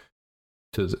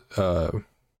to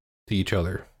each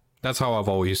other. That's how I've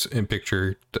always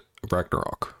pictured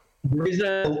Ragnarok. The reason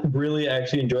I really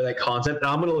actually enjoy that concept, and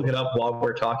I'm going to look it up while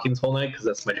we're talking this whole night because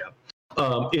that's my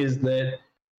job, is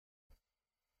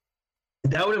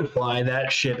that would imply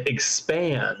that ship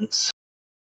expands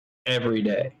every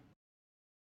day.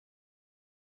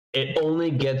 It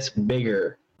only gets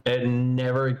bigger. It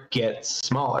never gets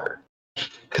smaller.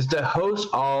 Because to host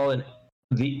all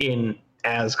in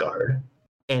Asgard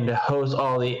and to host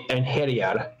all the in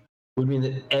Heliod would mean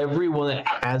that everyone that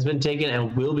has been taken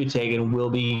and will be taken will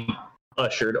be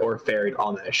ushered or ferried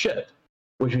on that ship,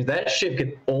 which means that ship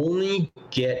can only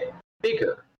get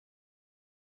bigger.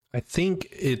 I think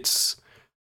it's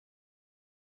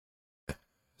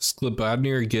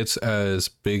Skibladnir gets as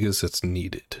big as it's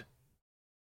needed.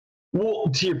 Well,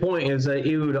 to your point is that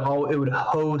it would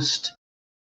host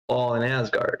all in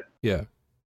Asgard. Yeah,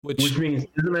 which means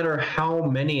it doesn't matter how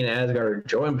many in Asgard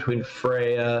join between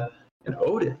Freya and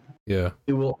Odin. Yeah,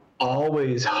 it will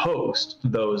always host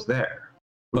those there,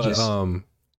 which is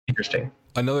interesting.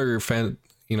 Another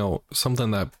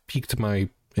something that piqued my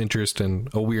interest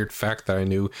and a weird fact that I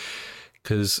knew,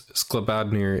 because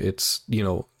Skibladnir, it's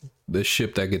the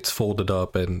ship that gets folded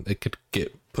up and it could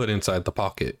get put inside the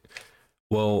pocket.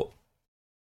 Well,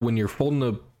 when you're folding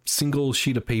a single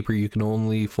sheet of paper, you can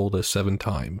only fold it 7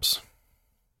 times.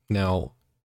 Now,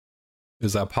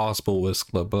 is that possible with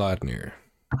Skibladnir?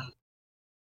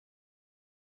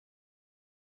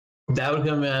 That would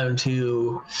come down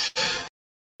to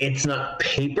it's not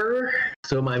paper,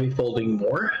 so it might be folding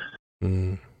more.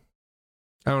 I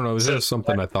don't know. Is that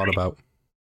something I thought about?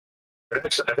 I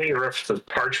think it references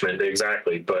parchment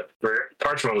exactly, but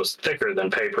parchment was thicker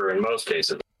than paper in most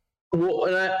cases. Well,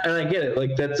 and I get it.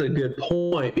 Like, that's a good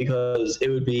point, because it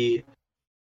would be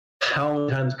how many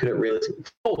times could it realistically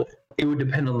fold it? It would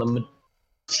depend on the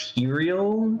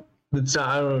material that's not,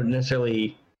 I don't know,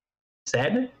 necessarily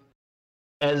said,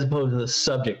 as opposed to the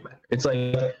subject matter. It's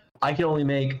like, I can only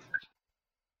make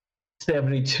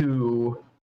 72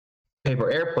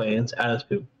 paper airplanes out of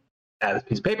this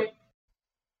piece of paper.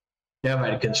 Now, if I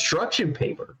had construction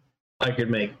paper, I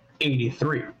could make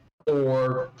 83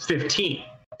 or 15.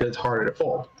 It's harder to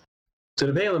fold. So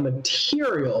depending on the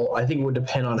material, I think it would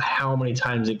depend on how many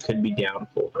times it could be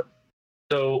downfolded.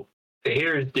 So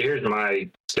here's my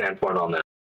standpoint on that.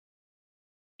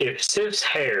 If Sif's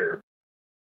hair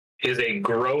is a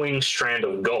growing strand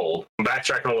of gold, I'm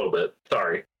backtracking a little bit,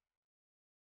 sorry.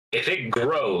 If it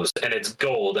grows and it's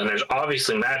gold and there's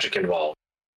obviously magic involved,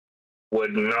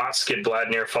 would not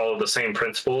Skibladnir follow the same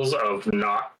principles of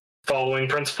not following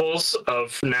principles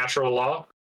of natural law?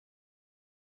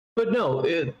 But no,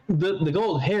 the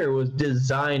gold hair was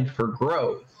designed for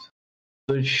growth.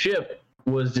 The ship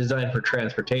was designed for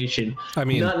transportation. I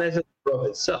mean, not necessarily growth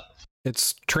itself.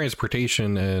 It's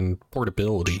transportation and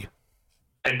portability.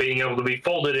 And being able to be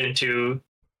folded into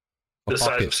the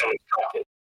size of someone's pocket.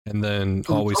 And then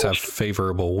always have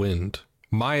favorable wind.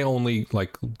 My only,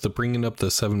 the bringing up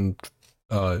the 7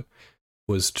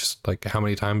 was just how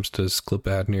many times does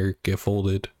Skibladnir get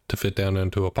folded to fit down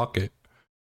into a pocket?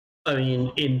 I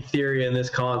mean, in theory, in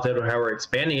this concept of how we're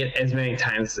expanding it, as many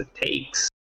times as it takes.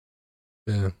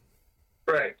 Yeah.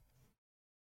 Right.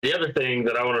 The other thing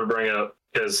that I wanted to bring up,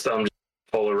 because I'm just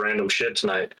full of random shit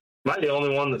tonight, am I the only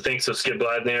one that thinks of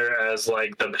Skibladnir as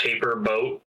the paper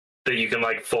boat that you can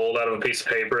fold out of a piece of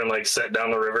paper and set down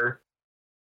the river?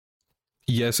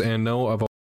 Yes and no.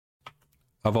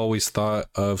 I've always thought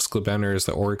of Skibladnir as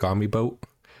the origami boat,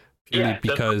 purely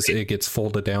because it gets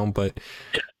folded down, but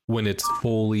when it's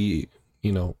fully,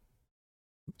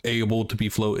 able to be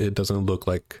floated, it doesn't look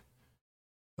like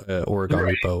an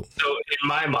origami boat. So in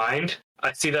my mind,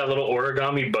 I see that little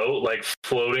origami boat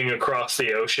floating across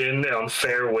the ocean on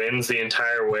fair winds the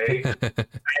entire way,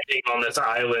 landing on this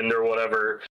island or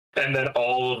whatever, and then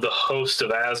all of the host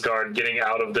of Asgard getting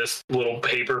out of this little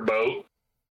paper boat.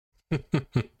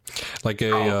 like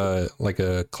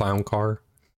a clown car.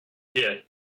 Yeah.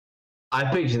 I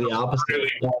picture the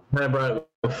opposite. I brought it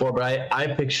before, but I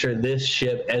picture this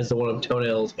ship as the one of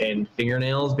toenails and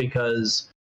fingernails,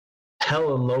 because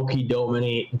Hel and Loki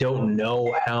don't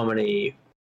know how many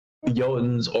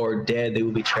Jotuns or dead they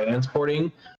will be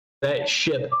transporting. That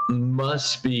ship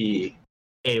must be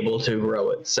able to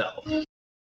grow itself.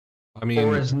 I mean,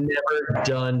 or is never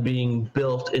done being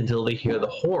built until they hear the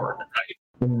horn.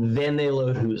 Then they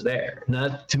load who's there. Now,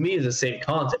 to me, is the same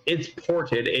concept. It's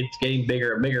ported. It's getting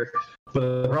bigger and bigger.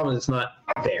 But the problem is it's not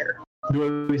there.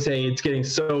 When we say it's getting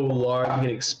so large, it can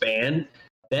expand.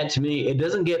 That to me, it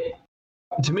doesn't get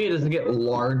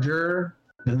larger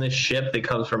than the ship that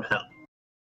comes from Hel.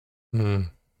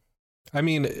 I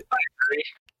mean,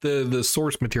 the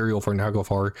source material for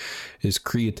Naglfar is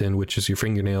creatine, which is your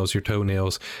fingernails, your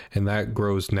toenails, and that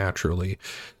grows naturally.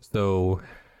 So,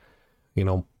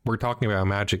 we're talking about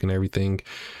magic and everything.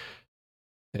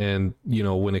 And,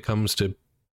 when it comes to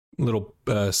little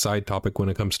side topic, when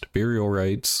it comes to burial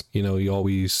rites, you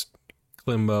always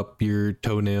trim up your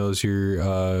toenails,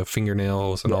 your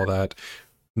fingernails, and all that.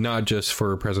 Not just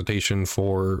for presentation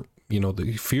for,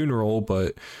 the funeral,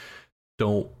 but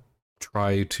don't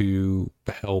try to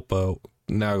help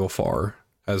Naglfar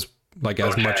as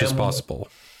much as possible.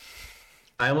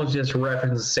 I almost just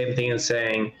referenced the same thing as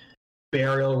saying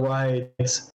burial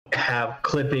rites have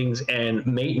clippings and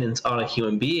maintenance on a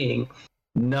human being,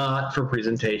 not for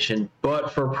presentation,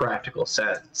 but for practical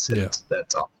sense. Yeah.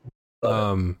 That's all.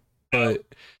 But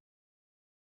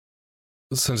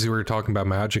since you were talking about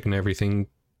magic and everything,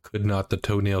 could not the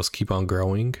toenails keep on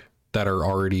growing that are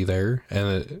already there,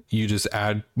 and you just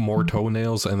add more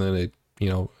toenails, and then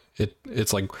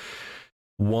it's like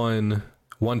one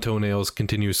toenail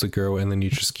continues to grow, and then you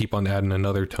just keep on adding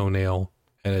another toenail,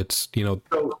 and it's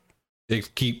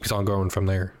it keeps on growing from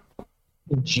there.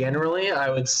 Generally, I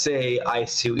would say I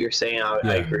see what you're saying.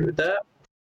 I agree with that,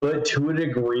 but to a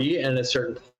degree, and at a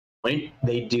certain point,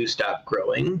 they do stop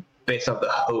growing based off the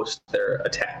host they're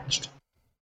attached.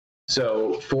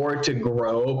 So for it to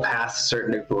grow past a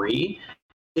certain degree,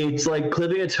 it's like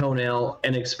clipping a toenail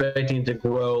and expecting it to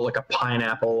grow like a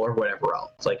pineapple or whatever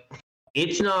else. Like,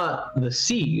 it's not the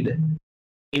seed,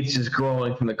 it's just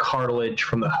growing from the cartilage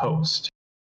from the host.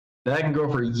 That can grow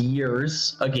for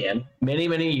years, again, many,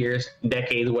 many years,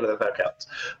 decades, whatever that counts.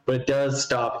 But it does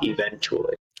stop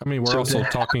eventually. I mean, we're also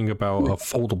talking about a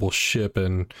foldable ship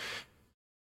and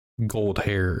gold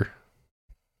hair.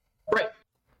 Right.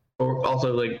 Or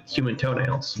also like human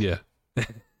toenails. Yeah. It's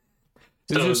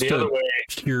so just the other way,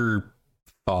 pure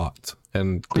thought.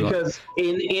 And because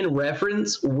in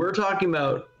reference, we're talking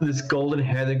about this golden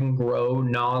hair that can grow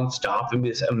nonstop and be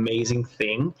this amazing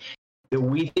thing that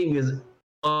we think is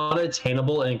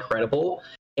unattainable and incredible.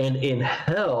 And in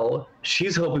hell,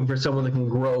 she's hoping for someone that can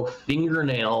grow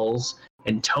fingernails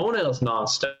and toenails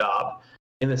nonstop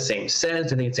in the same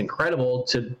sense. I think it's incredible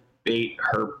to bait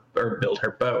her or build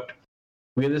her boat.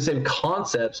 We have the same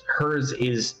concepts. Hers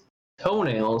is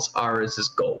toenails, ours is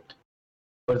gold.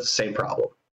 But it's the same problem.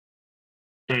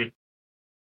 The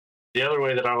other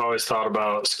way that I've always thought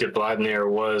about Skidbladnir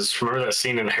was, remember that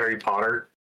scene in Harry Potter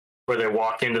where they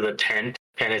walk into the tent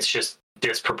and it's just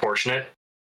disproportionate?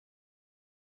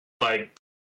 Like,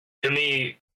 to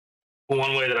me,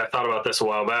 one way that I thought about this a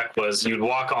while back was you'd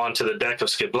walk onto the deck of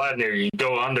Skidbladnir, you'd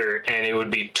go under, and it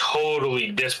would be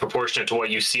totally disproportionate to what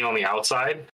you see on the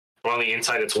outside. But on the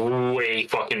inside, it's way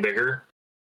fucking bigger.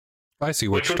 I see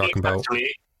what you're talking about. To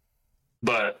me,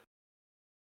 but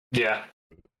yeah,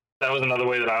 that was another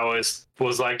way that I always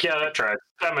was like, yeah, that tracks.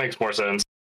 That makes more sense.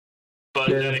 But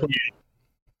then again,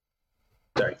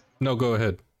 sorry. No, go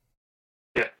ahead.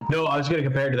 Yeah. No, I was going to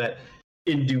compare to that.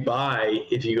 In Dubai,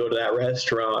 if you go to that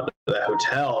restaurant, that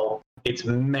hotel, it's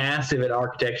massive in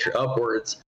architecture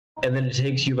upwards, and then it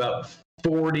takes you about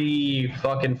 40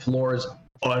 fucking floors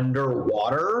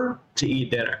underwater to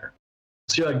eat dinner.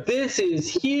 So you're like, this is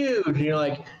huge. And you're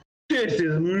like, this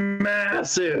is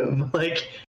massive. Like,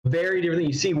 very different.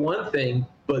 You see one thing,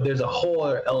 but there's a whole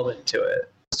other element to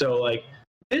it. So, like,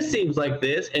 this seems like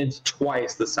this, and it's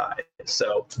twice the size.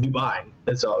 So, Dubai,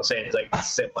 that's all I'm saying. It's like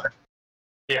similar.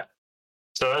 Yeah.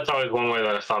 So that's always one way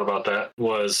that I thought about that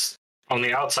was on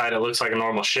the outside, it looks like a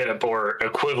normal ship or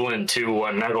equivalent to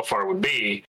what Naglfar would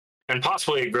be. And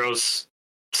possibly it grows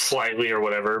slightly or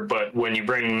whatever. But when you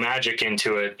bring magic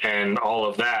into it and all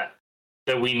of that,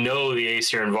 that we know the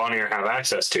Aesir and Vanir have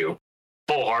access to,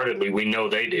 full-heartedly, we know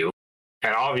they do.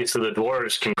 And obviously the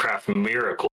dwarves can craft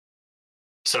miracles.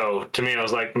 So to me, I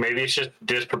was like, maybe it's just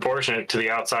disproportionate to the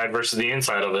outside versus the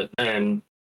inside of it. And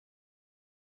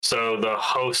so the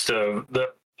host of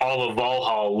all of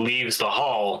Valhall leaves the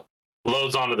hall,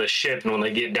 loads onto the ship, and when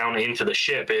they get down into the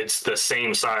ship, it's the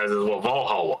same size as what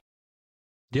Valhall was.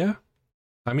 Yeah.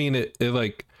 I mean, it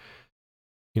like,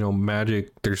 magic,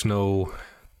 there's no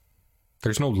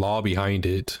law behind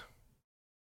it.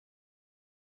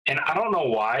 And I don't know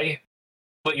why,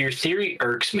 but your theory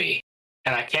irks me.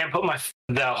 And I can't put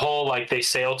that whole, like, they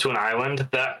sail to an island,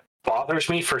 that bothers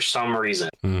me for some reason.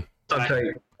 I'll tell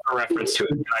you. A reference to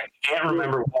it. I can't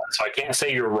remember what, so I can't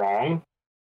say you're wrong.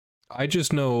 I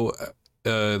just know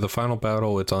the final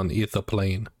battle, it's on Aether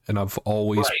Plain, and I've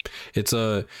always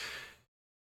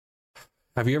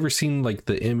have you ever seen like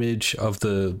the image of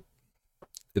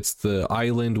it's the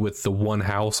island with the one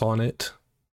house on it?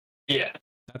 Yeah.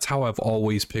 That's how I've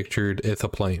always pictured Aether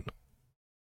Plain.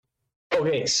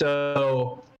 Okay,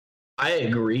 so I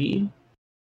agree,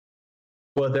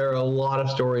 but there are a lot of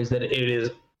stories that it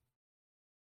is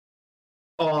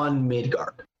on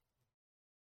Midgard.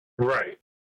 Right.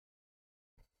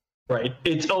 Right.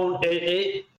 Its own.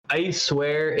 I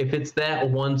swear, if it's that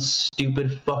one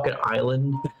stupid fucking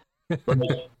island,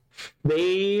 like,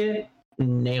 They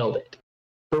nailed it.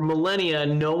 For millennia,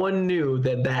 no one knew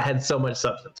that had so much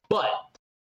substance. But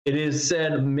it is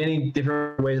said many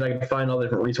different ways, I can find all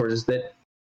different resources, that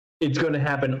it's going to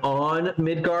happen on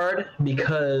Midgard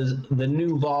because the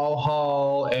new Val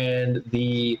Hall and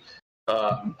the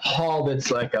hall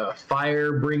that's like a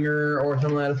fire bringer or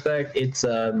something to that effect.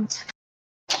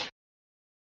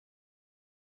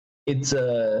 It's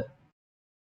a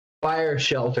fire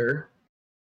shelter,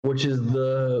 which is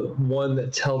the one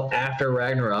that's held after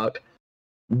Ragnarok,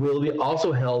 will be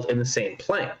also held in the same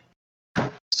plane.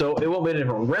 So it won't be a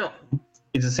different realm.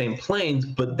 It's the same planes,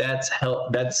 but that's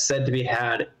said to be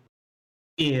had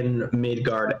in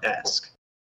Midgard-esque.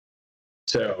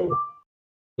 So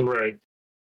right.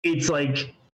 It's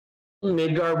like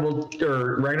Ragnarok will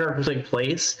take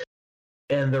place,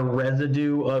 and the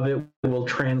residue of it will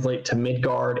translate to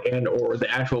Midgard, and or the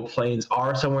actual planes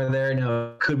are somewhere there.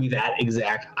 Now, it could be that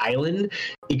exact island.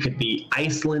 It could be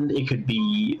Iceland. It could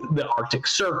be the Arctic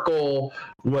Circle,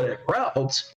 whatever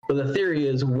else. But the theory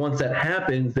is, once that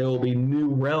happens, there will be new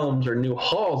realms or new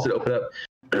halls that open up,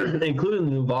 including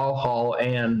the new Val Hall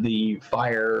and the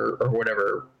fire or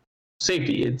whatever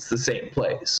safety. It's the same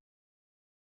place.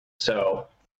 So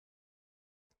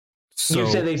you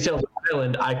said they sailed the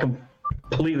island. I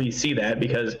completely see that,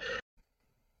 because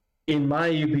in my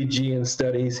UPG and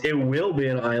studies, it will be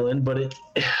an island, but it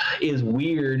is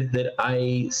weird that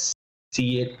I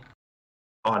see it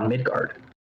on Midgard.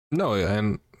 No,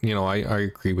 and I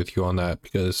agree with you on that,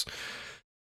 because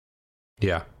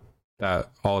that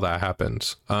all that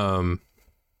happens. But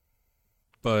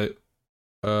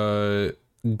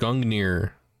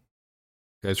Gungnir.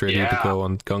 You guys ready to go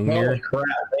on Gungnir? Holy crap,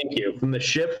 thank you. From the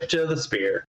ship to the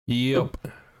spear. Yep.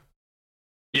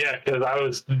 Yeah, because I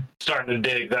was starting to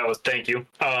dig. That was thank you.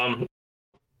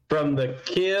 From the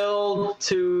kill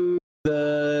to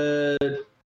the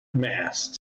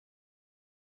mast.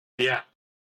 Yeah.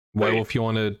 Well, if you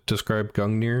want to describe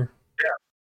Gungnir? Yeah.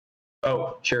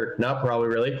 Oh, sure. Not probably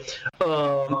really.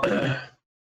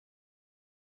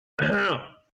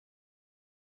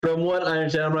 From what I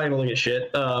understand, I'm not even looking at shit.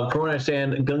 From what I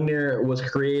understand, Gungnir was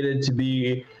created to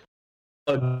be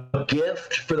a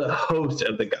gift for the host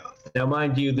of the god. Now,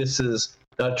 mind you, this is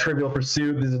not a Trivial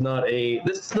Pursuit. This is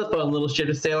the fun little shit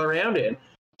to sail around in.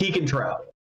 He can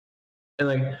travel. And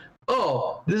like,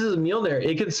 oh, this is Mjolnir.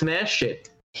 It can smash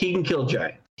shit. He can kill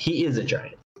giants. He is a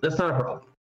giant. That's not a problem.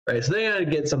 Right? So they gotta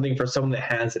get something for someone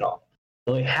that has it all.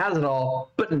 Well, he has it all,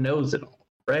 but knows it all.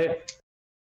 Right?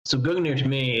 So Gungnir to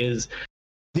me is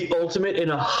the ultimate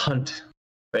in a hunt,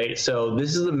 right? So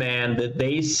this is the man that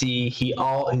they see. He's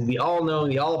the all-knowing,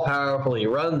 the all-powerful. He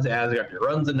runs Asgard. He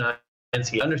runs the Nines.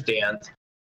 He understands.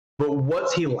 But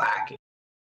what's he lacking,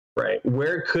 right?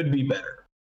 Where could be better?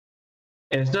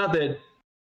 And it's not that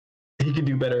he could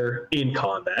do better in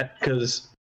combat, because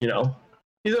he's not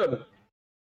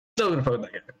gonna fuck with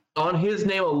that guy. On his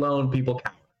name alone, people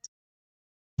count.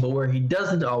 But where he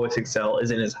doesn't always excel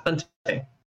is in his hunting.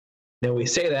 Now we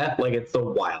say that like it's the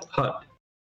wild hunt.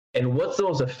 And what's the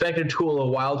most effective tool of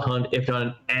a wild hunt if not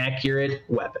an accurate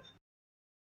weapon?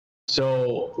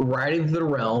 So riding through the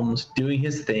realms, doing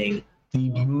his thing,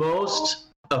 the most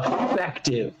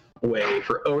effective way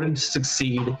for Odin to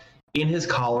succeed in his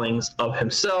callings of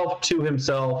himself, to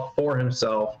himself, for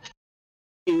himself,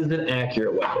 is an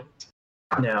accurate weapon.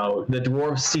 Now, the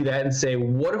dwarves see that and say,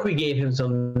 what if we gave him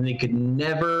something he could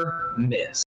never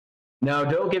miss? Now,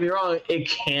 don't get me wrong, it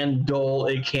can dull,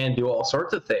 it can do all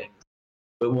sorts of things,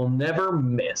 but will never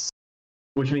miss,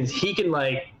 which means he can,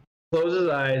 close his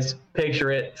eyes,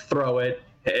 picture it, throw it,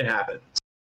 it happens.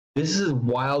 This is a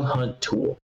wild hunt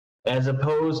tool, as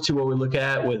opposed to what we look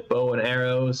at with bow and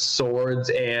arrows, swords,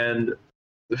 and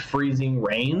the freezing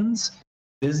rains.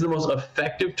 This is the most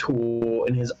effective tool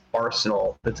in his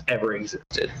arsenal that's ever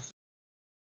existed.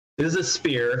 This is a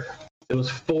spear that was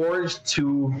forged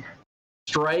to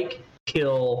strike,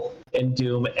 kill, and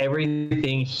doom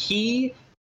everything he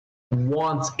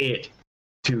wants it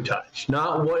to touch.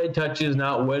 Not what it touches,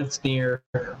 not what it's near,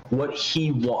 what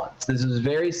he wants. This is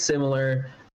very similar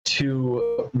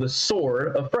to the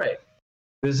sword of Frey.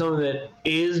 This is something that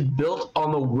is built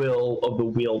on the will of the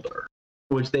wielder,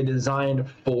 which they designed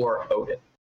for Odin.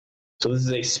 So this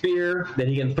is a spear that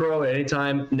he can throw at any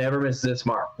time, never misses its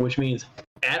mark, which means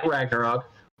at Ragnarok,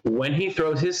 when he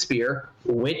throws his spear,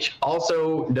 which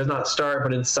also does not start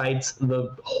but incites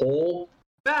the whole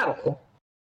battle,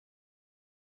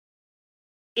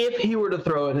 if he were to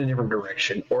throw it in a different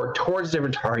direction or towards a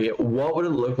different target, what would it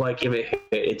look like if it hit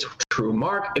its true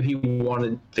mark, if he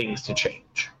wanted things to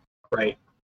change, right?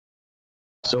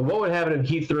 So what would happen if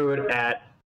he threw it at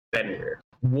Vanir?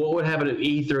 What would happen if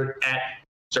he threw it at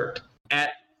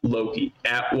at Loki,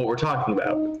 at what we're talking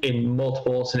about in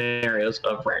multiple scenarios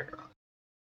of Ragnarok.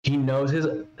 He knows his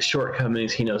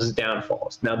shortcomings, he knows his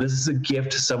downfalls. Now, this is a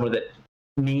gift to someone that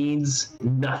needs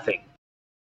nothing,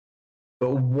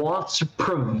 but wants to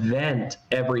prevent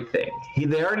everything.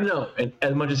 They already know, and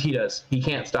as much as he does, he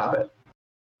can't stop it.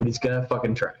 But he's gonna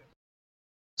fucking try.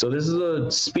 So this is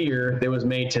a spear that was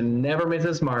made to never miss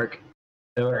its mark,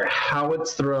 no matter how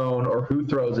it's thrown or who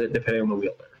throws it, depending on the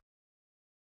wielder.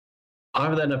 I don't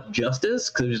have that enough justice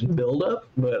because there's just build up,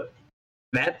 but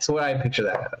that's what I picture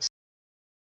that as.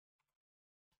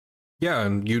 Yeah,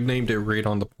 and you named it right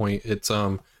on the point. It's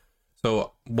so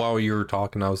while you were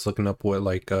talking, I was looking up what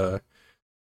like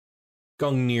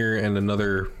Gungnir and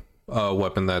another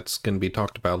weapon that's going to be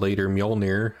talked about later,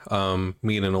 Mjolnir,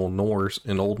 mean in Old Norse.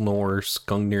 In Old Norse,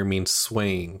 Gungnir means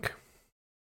swaying.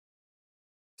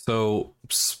 So,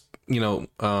 you know,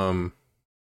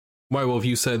 well, if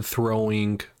you said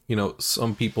throwing, you know,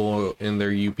 some people in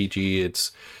their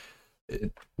UPG,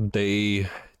 they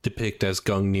depict as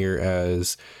Gungnir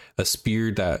as a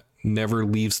spear that never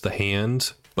leaves the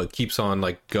hand, but keeps on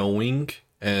like going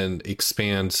and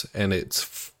expands, and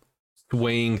it's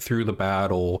swaying through the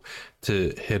battle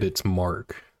to hit its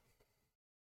mark.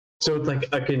 So it's like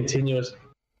a continuous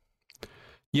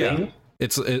thing?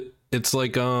 It's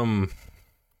like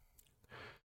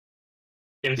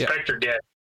Inspector Gadget.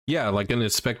 Yeah, like an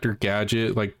Inspector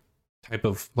Gadget, like type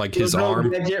of like his arm.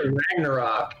 Gadget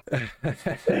Ragnarok.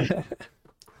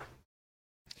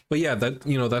 But yeah, that,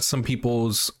 you know, that's some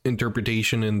people's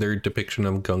interpretation in their depiction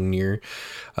of Gungnir.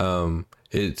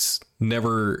 It's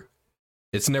never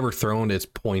thrown, it's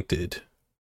pointed.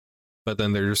 But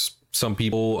then there's some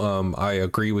people, I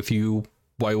agree with you,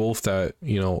 White Wolf, that,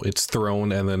 you know, it's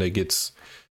thrown and then it gets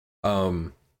I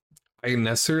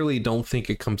necessarily don't think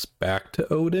it comes back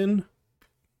to Odin,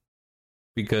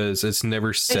 because it's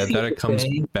never said that it comes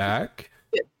back.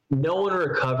 No one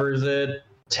recovers it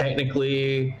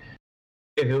technically.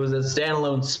 If it was a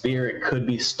standalone spear, it could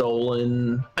be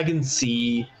stolen. I can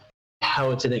see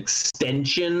how it's an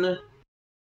extension,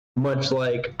 much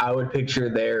like I would picture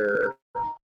their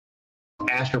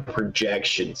astral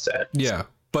projection set. Yeah,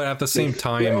 but at the same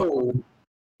time,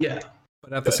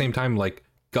 like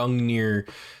Gungnir,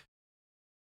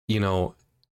 you know,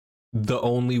 the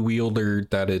only wielder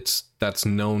that's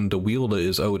known to wield it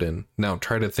is Odin. Now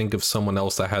try to think of someone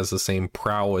else that has the same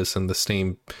prowess and the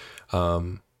same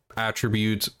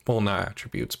attributes. Well, not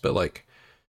attributes, but like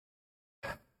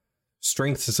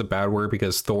strength is a bad word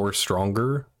because Thor's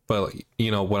stronger, but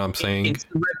you know what I'm saying.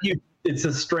 It's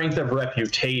a strength of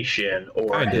reputation or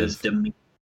kind his of. demeanor.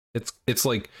 It's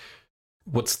like,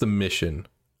 what's the mission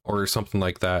or something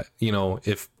like that. You know,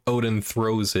 if Odin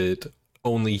throws it,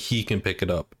 only he can pick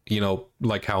it up. You know,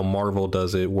 like how Marvel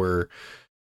does it, where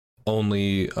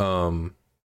only or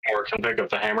can pick up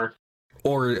the hammer.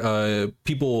 Or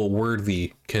people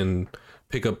worthy can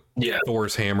pick up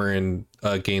Thor's hammer and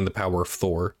gain the power of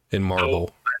Thor in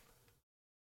Marvel.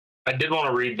 I did want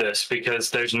to read this because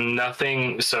there's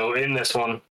nothing. So in this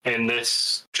one, in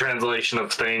this translation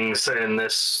of things, in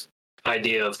this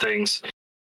idea of things,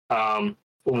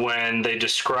 when they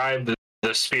describe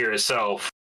the spear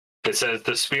itself, it says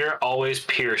the spear always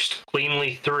pierced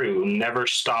cleanly through, never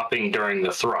stopping during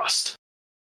the thrust.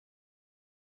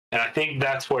 And I think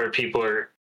that's where people are.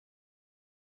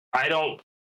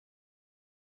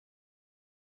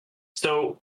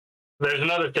 So there's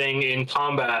another thing in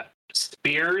combat.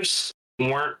 Spears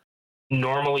weren't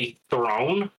normally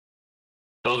thrown.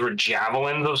 Those were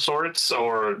javelins of sorts,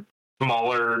 or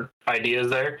smaller ideas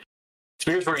there.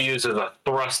 Spears were used as a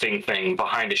thrusting thing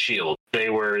behind a shield. They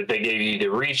gave you the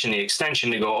reach and the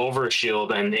extension to go over a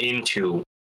shield and into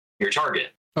your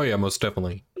target. Oh yeah, most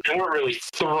definitely. They weren't really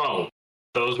thrown.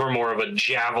 Those were more of a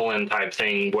javelin type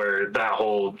thing where that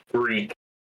whole Greek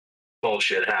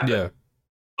bullshit happened. Yeah.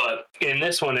 But in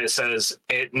this one, it says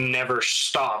it never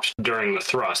stopped during the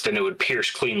thrust and it would pierce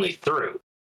cleanly through,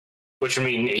 which would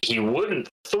mean he wouldn't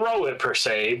throw it per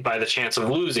se by the chance of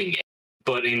losing it,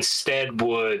 but instead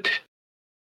would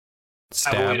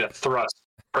have a way to thrust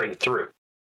straight through.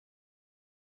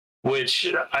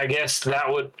 Which I guess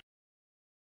that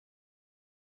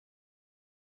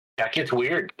gets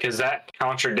weird because that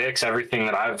contradicts everything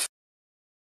that I've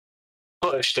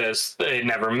pushed as it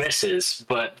never misses,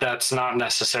 but that's not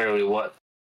necessarily what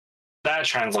that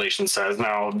translation says.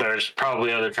 Now, there's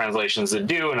probably other translations that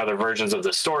do and other versions of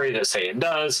the story that say it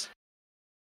does,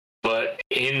 but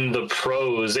in the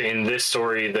prose in this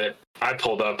story that I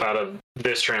pulled up out of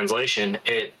this translation,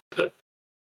 it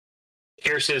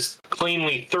pierces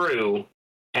cleanly through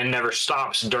and never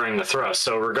stops during the thrust.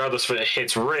 So regardless if it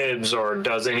hits ribs or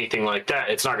does anything like that,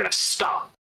 it's not going to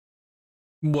stop.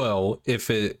 Well, if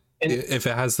it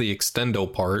has the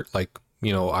extendo part, like,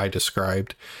 you know, I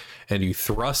described, and you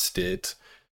thrust it,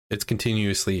 it's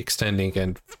continuously extending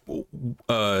and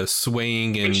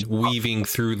swaying and weaving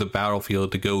through the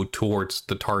battlefield to go towards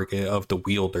the target of the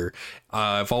wielder.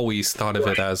 I've always thought of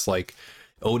it as like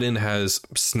Odin has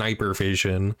sniper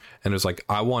vision and is like,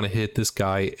 I want to hit this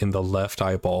guy in the left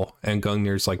eyeball, and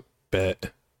Gungnir's like,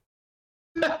 bet.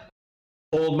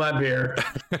 Hold my beer.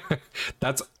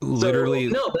 That's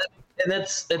literally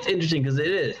that's interesting because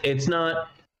it's not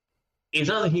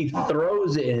that he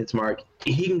throws it in its mark.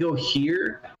 He can go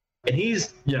here, and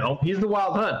he's the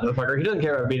wild hunt motherfucker. He doesn't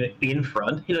care about being in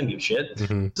front. He doesn't give a shit.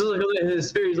 Mm-hmm. So like, his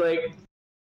spirit, he's like,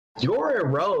 you're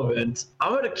irrelevant.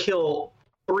 I'm gonna kill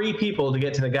 3 people to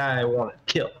get to the guy I want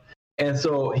to kill. And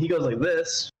so he goes like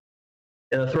this,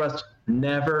 and the thrust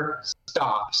never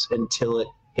stops until it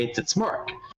hits its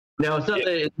mark. Now, it's not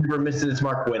that it never misses its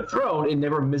mark when thrown, it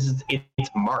never misses its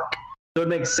mark. So it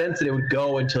makes sense that it would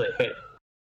go until it hit.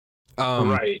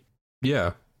 Right.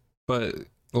 Yeah. But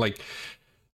like,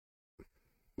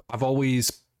 I've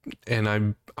always,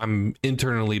 and I'm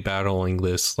internally battling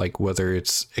this, like whether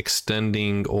it's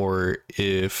extending or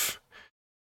if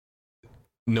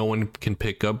no one can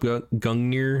pick up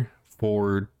Gungnir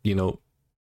for, you know,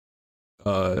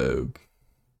 ultimate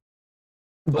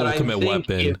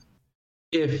weapon.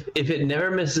 If it never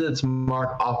misses its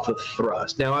mark off the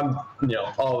thrust, now I'm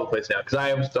all over the place now because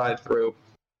I almost died through.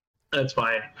 That's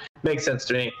fine, makes sense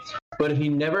to me. But if he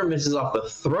never misses off the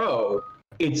throw,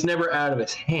 it's never out of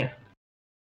his hand.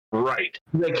 Right.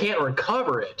 They can't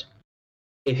recover it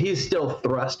if he's still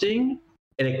thrusting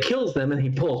and it kills them and he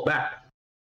pulls back.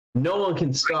 No one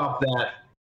can stop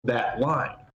that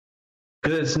line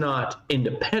because it's not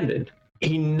independent.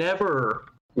 He never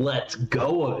lets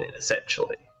go of it,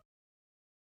 essentially.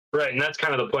 Right, and that's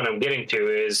kind of the point I'm getting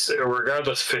to is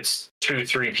regardless if it's 2,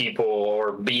 3 people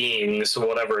or beings,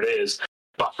 whatever it is,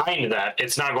 behind that,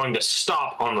 it's not going to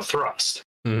stop on the thrust.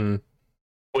 Mm-hmm.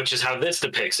 Which is how this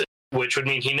depicts it, which would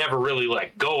mean he never really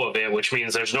let go of it, which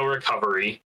means there's no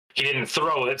recovery. He didn't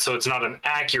throw it, so it's not an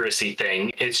accuracy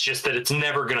thing. It's just that it's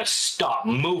never going to stop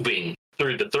moving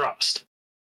through the thrust.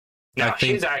 Now,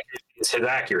 his accuracy is his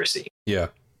accuracy. Yeah.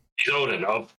 He's Odin.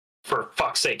 Oh, for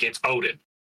fuck's sake, it's Odin.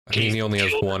 I mean, he only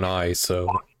has one eye, so...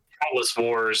 Countless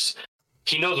wars.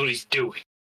 He knows what he's doing.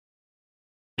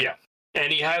 Yeah.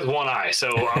 And he has one eye, so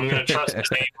I'm going to trust his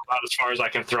name about as far as I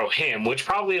can throw him, which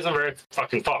probably isn't very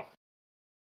fucking far.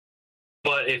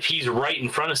 But if he's right in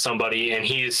front of somebody and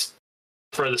he's,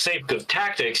 for the sake of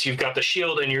tactics, you've got the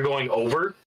shield and you're going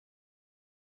over,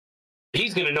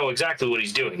 he's going to know exactly what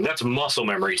he's doing. That's muscle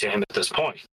memory to him at this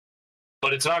point.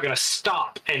 But it's not going to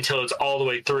stop until it's all the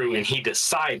way through and he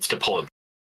decides to pull it.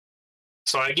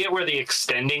 So I get where the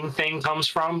extending thing comes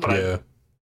from, but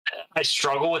I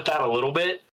struggle with that a little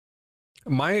bit.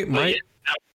 My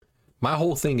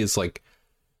whole thing is like,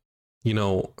 you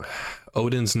know,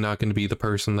 Odin's not going to be the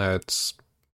person that's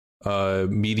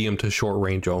medium to short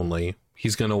range only.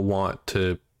 He's going to want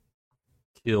to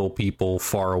kill people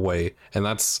far away, and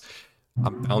that's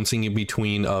I'm bouncing in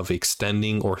between of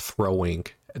extending or throwing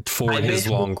for his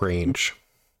long range.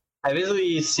 I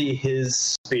basically see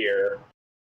his spear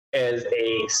as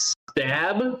a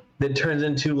stab that turns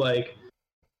into like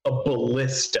a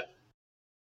ballista,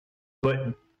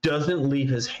 but doesn't leave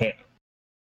his hand.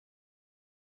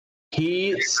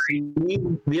 He sees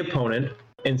the opponent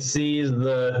and sees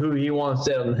who he wants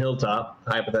to on the hilltop,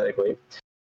 hypothetically,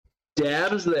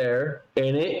 dabs there,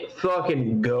 and it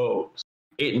fucking goes.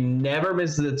 It never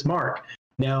misses its mark.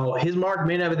 Now, his mark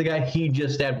may not be the guy he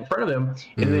just stabbed in front of him,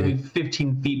 and maybe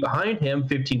 15 feet behind him,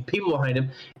 15 people behind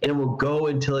him, and it will go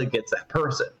until it gets that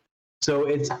person.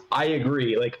 So I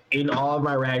agree. Like, in all of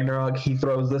my Ragnarok, he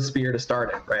throws the spear to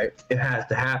start it, right? It has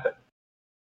to happen.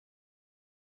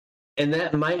 And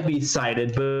that might be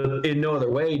cited, but in no other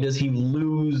way does he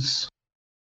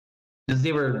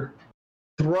ever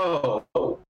throw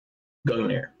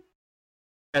Gungnir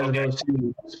as opposed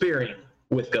to spearing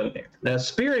with Gungnir. Now,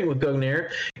 spearing with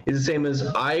Gungnir is the same as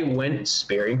I went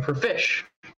spearing for fish.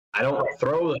 I don't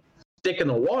throw the stick in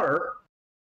the water.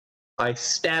 I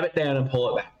stab it down and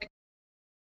pull it back.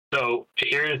 So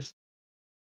here's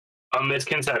a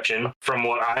misconception from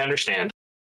what I understand.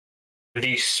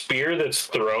 The spear that's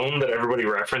thrown that everybody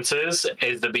references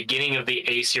is the beginning of the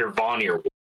Aesir Vanir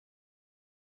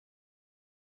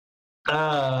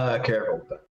War. Careful with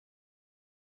that.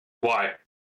 Why?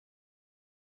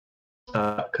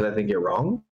 Because I think you're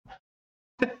wrong.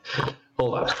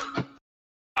 Hold on.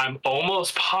 I'm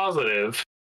almost positive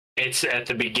It's at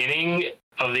the beginning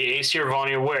of the Aesir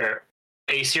Vanir War.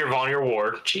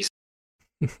 Jeez.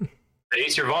 The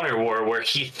Aesir Vanir War, where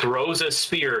he throws a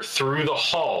spear through the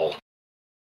hall,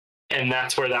 and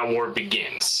that's where that war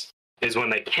begins. Is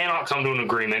when they cannot come to an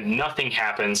agreement, nothing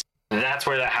happens. That's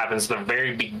where that happens, the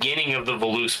very beginning of the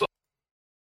Voluspa.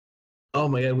 Oh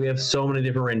my god, we have so many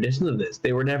different renditions of this.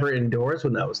 They were never indoors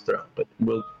when that was thrown, but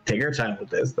we'll take our time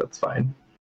with this. That's fine.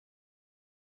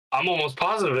 I'm almost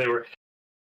positive they were.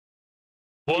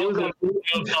 Welcome to the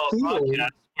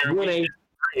podcast where we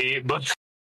disagree, but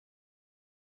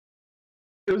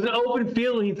it was an open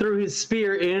field and he threw his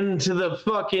spear into the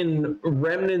fucking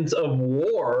remnants of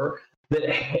war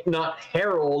that not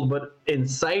herald but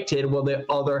incited, while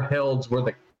the other heralds were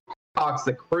the Cox,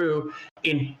 the crew,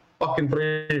 in fucking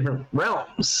 3 different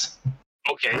realms.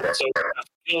 Okay, so a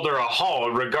field or a hall,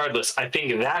 regardless, I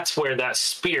think that's where that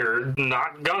spear,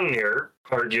 not Gungnir,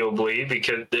 arguably,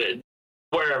 because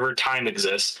wherever time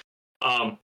exists,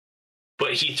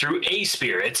 but he threw a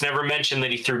spear. It's never mentioned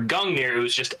that he threw Gungnir, it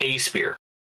was just a spear.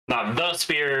 Not the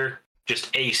spear, just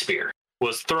a spear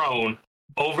was thrown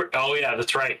over. Oh, yeah,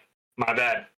 that's right. My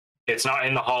bad. It's not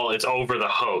in the hall, it's over the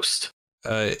host.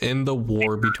 In the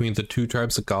war between the two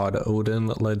tribes of God, Odin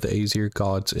led the Aesir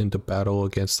gods into battle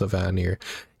against the Vanir.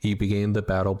 He began the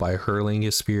battle by hurling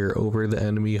his spear over the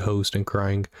enemy host and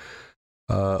crying,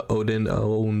 Odin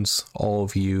owns all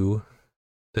of you.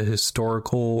 The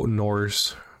historical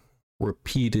Norse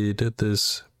repeated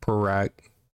this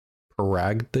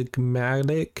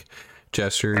paradigmatic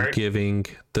gesture, giving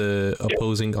the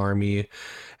opposing army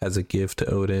as a gift to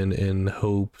Odin in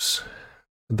hopes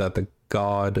that the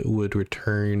god would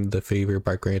return the favor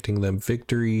by granting them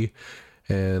victory.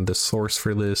 And the source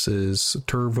for this is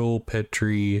Tervel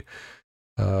Petri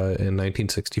in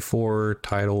 1964.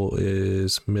 Title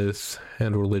is Myth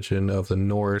and Religion of the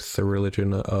North, the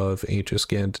Religion of Ancient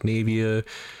Scandinavia,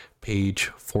 page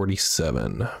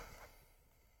 47.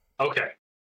 Okay.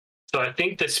 So I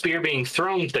think the spear being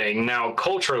thrown thing, now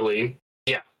culturally,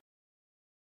 yeah.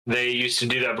 They used to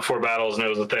do that before battles and it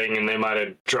was a thing, and they might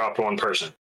have dropped one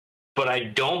person. But I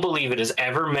don't believe it is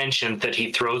ever mentioned that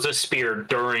he throws a spear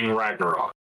during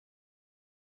Ragnarok.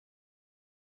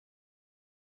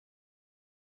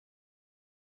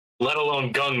 Let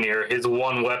alone Gungnir, his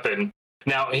one weapon.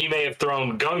 Now, he may have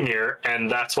thrown Gungnir, and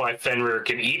that's why Fenrir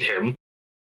can eat him.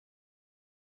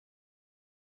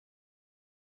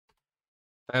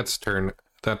 That's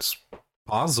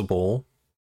possible.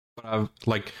 But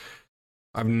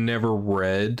I've never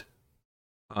read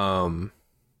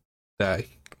that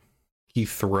he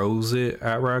throws it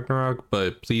at Ragnarok,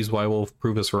 but please, Wolf,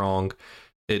 prove us wrong.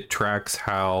 It tracks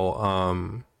how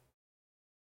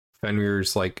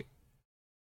Fenrir's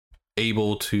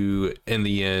able to, in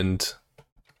the end,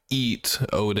 eat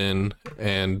Odin,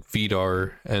 and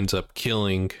Vidar ends up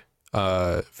killing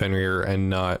Fenrir and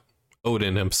not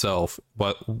Odin himself,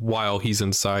 but while he's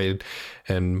inside,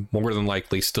 and more than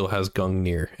likely still has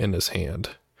Gungnir in his hand.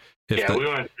 We went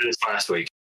through this last week.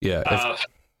 Yeah.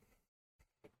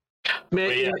 Man,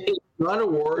 if God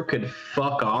of War could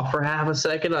fuck off for half a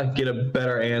second, I'd get a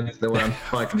better answer than what I'm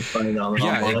fucking finding on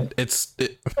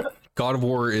the God of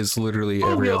War is literally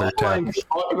every other tab.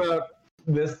 Talk about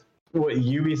this, what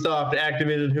Ubisoft,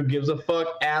 Activision, who gives a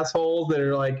fuck assholes that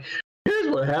are like, here's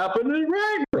what happened in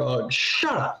Ragnarok.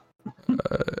 Shut up.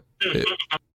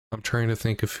 I'm trying to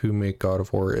think of who made God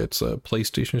of War. It's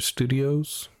PlayStation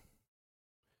Studios.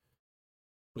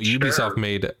 Sure. Ubisoft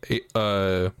made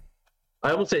I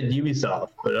almost said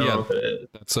Ubisoft, but I don't know if it is.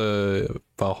 That's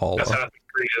Valhalla. That's Assassin's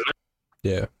Creed, isn't it?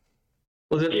 Yeah.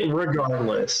 Listen,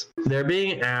 regardless, they're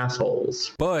being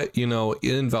assholes. But,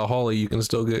 in Valhalla, you can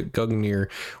still get Gungnir,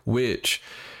 which,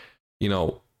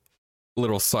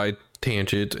 little side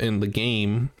tangent in the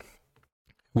game,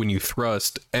 when you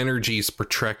thrust, energy is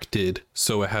protracted,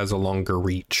 so it has a longer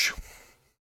reach.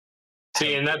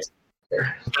 See, and that's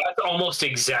almost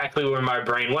exactly where my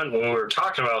brain went when we were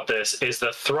talking about this, is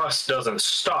the thrust doesn't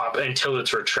stop until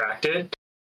it's retracted.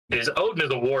 Odin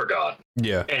is a war god.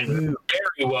 Yeah. And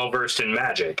very well versed in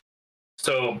magic.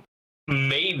 So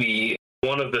maybe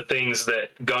one of the things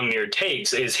that Gungnir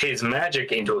takes is his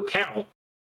magic into account.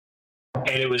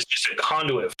 And it was just a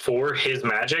conduit for his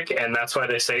magic, and that's why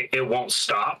they say it won't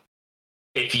stop.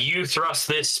 If you thrust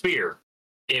this spear,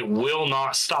 it will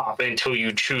not stop until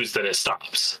you choose that it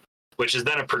stops. Which is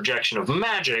then a projection of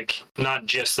magic, not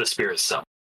just the spear itself.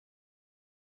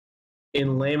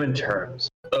 In layman terms,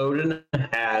 Odin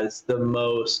has the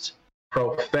most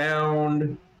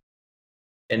profound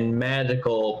and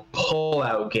magical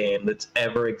pull-out game that's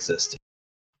ever existed.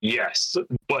 Yes,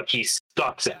 but he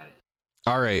sucks at it.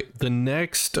 All right, the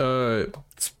next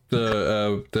object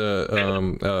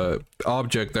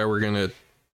that we're gonna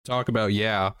talk about,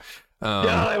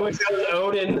 I wish I was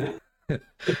Odin. the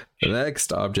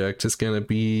next object is gonna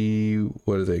be,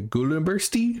 what is it,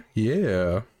 Gullenbursty?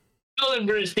 Yeah.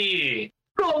 Gullenbursty.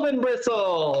 Golden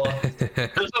Bristle.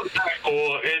 This one's kind of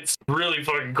cool. It's really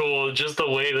fucking cool. Just the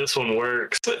way this one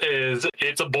works is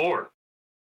it's a boar.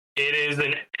 It is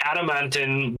an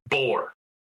adamantine boar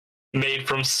made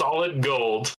from solid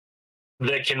gold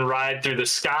that can ride through the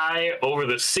sky, over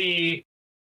the sea,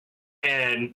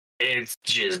 and it's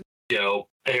just dope.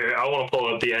 Here, I want to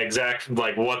pull up the exact,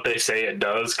 like, what they say it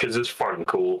does, because it's fucking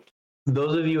cool.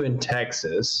 Those of you in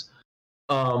Texas,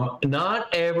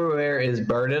 not everywhere is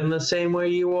burdened the same way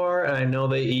you are, and I know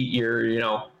they eat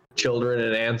your, children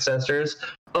and ancestors.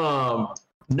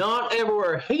 Not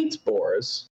everywhere hates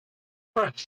boars.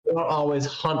 Right. They don't always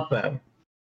hunt them.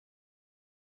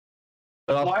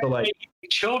 But Why also, do they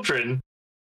eat children?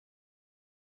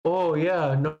 oh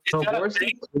yeah, no that a boars.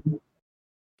 thing?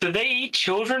 Do they eat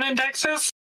children in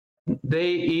Texas?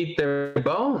 They eat their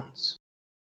bones.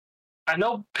 I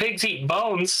know pigs eat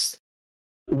bones.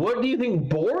 What do you think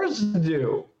boars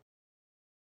do?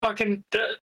 Fucking.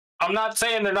 I'm not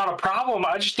saying they're not a problem.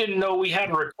 I just didn't know we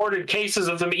had recorded cases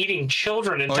of them eating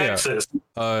children in Texas.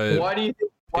 Why do you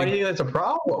think that's a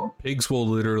problem? Pigs will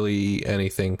literally eat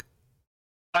anything.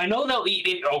 I know they'll eat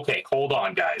it. Okay, hold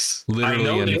on, guys.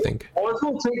 Literally anything. Boars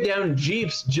will take down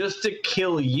jeeps just to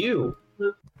kill you.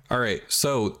 All right,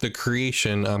 so the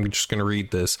creation, I'm just going to read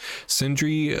this.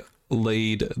 Sindri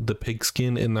laid the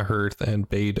pigskin in the hearth and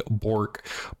bade Bork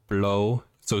blow.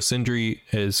 So Sindri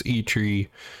is Eitri,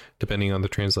 depending on the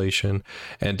translation,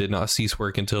 and did not cease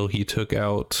work until he took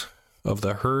out of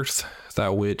the hearth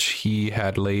that which he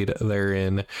had laid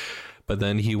therein. But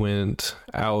then he went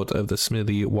out of the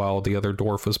smithy while the other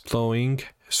dwarf was blowing.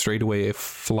 Straightway a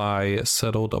fly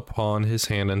settled upon his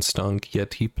hand and stung,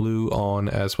 yet he blew on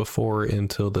as before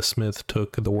until the smith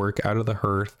took the work out of the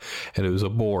hearth, and it was a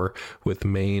boar with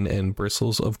mane and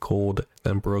bristles of gold.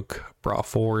 Then Brooke brought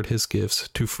forward his gifts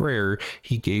to Freyr.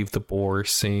 He gave the boar,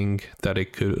 saying that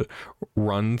it could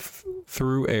run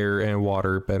through air and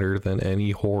water better than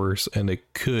any horse, and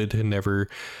it could never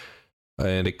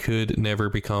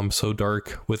become so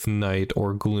dark with night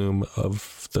or gloom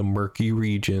of the murky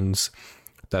regions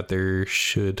that there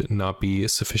should not be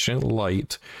sufficient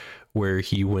light where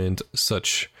he went.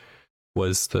 Such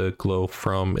was the glow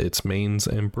from its manes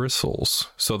and bristles.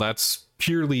 So that's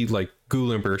purely like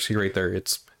Gullenbursty right there.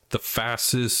 It's the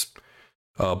fastest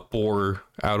boar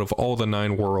out of all the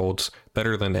 9 worlds,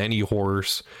 better than any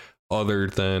horse other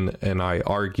than, and I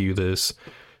argue this,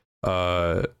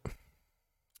 Sleipnir?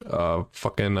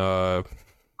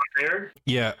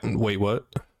 yeah, wait, what?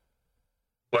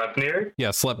 Sleipnir? Yeah,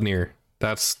 Sleipnir.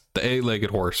 That's the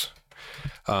 8-legged horse.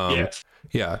 Yes.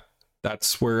 Yeah,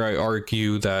 that's where I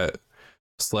argue that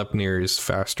Sleipnir is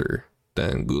faster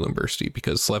than Gullenbursty,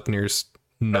 because Sleipnir's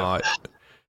not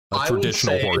a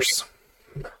traditional horse.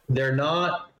 They're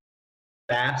not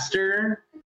faster,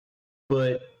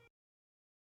 but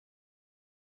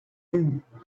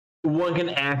one can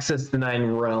access the 9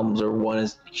 realms, or one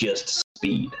is just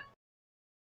speed.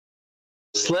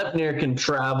 Sleipnir can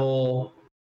travel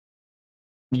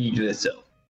itself.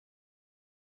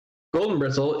 Golden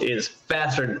Bristle is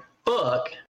faster than fuck,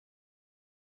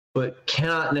 but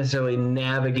cannot necessarily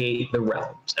navigate the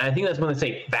realms. And I think that's when they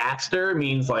say faster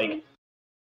means like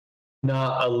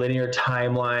not a linear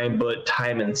timeline, but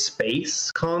time and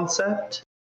space concept.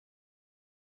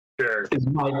 Sure.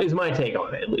 Is my take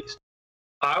on it, at least.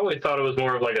 I always thought it was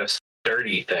more of like a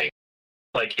sturdy thing.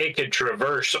 Like it could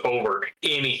traverse over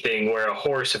anything, where a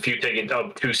horse, if you take it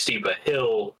up too steep a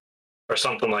hill or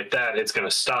something like that, it's going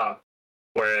to stop.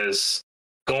 Whereas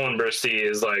Gullenbursty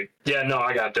is like, yeah, no,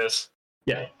 I got this.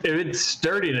 Yeah, if it's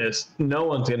sturdiness, no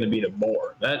one's going to beat a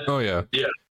boar. That Oh yeah. Yeah.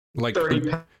 Like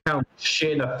 30-pound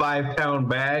shit in a 5-pound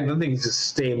bag, that thing's just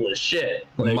stable as shit.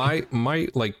 Like, my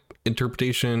like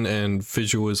interpretation and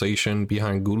visualization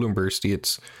behind Gullenbursty,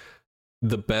 it's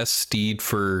the best steed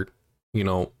for,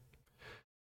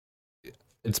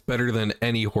 it's better than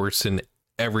any horse in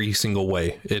every single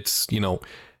way. It's,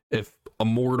 if a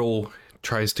mortal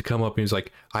tries to come up and he's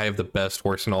like, I have the best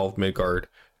horse in all of Midgard,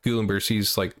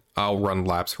 Gullenbursty's like, I'll run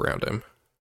laps around him.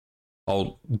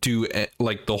 I'll do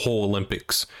like the whole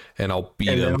Olympics and I'll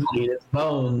beat him. Eat his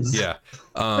bones. Yeah.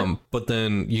 But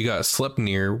then you got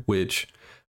Sleipnir, which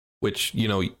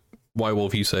White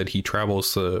Wolf, you said he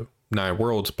travels the 9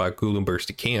 worlds, but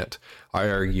Gullenbursty can't. I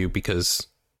argue because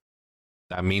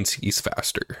that means he's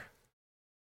faster.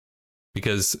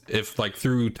 Because if like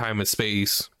through time and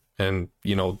space and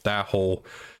that whole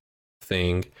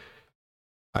thing,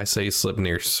 I say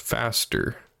Sleipnir's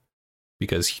faster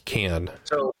because he can.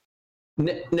 So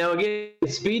now again,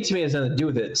 speed to me has nothing to do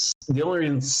with it. The only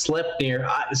reason Sleipnir,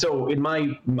 so in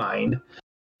my mind,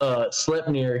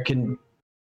 Sleipnir can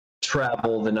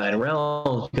travel the 9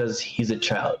 realms because he's a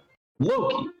child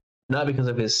Loki, not because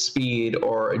of his speed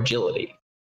or agility,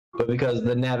 but because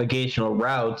the navigational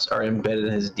routes are embedded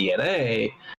in his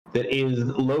DNA. That is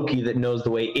Loki that knows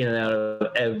the way in and out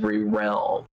of every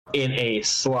realm. In a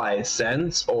sly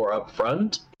sense or up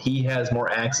front, he has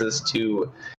more access to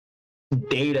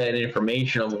data and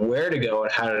information of where to go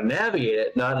and how to navigate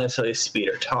it, not necessarily speed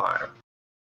or time.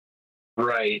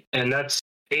 Right, and that's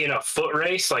in a foot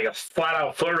race, like a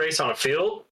flat-out foot race on a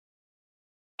field.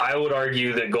 I would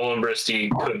argue that Goldenbristy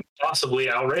could possibly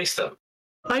outrace them.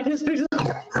 I just picture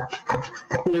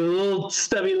little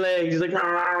stubby legs, he's like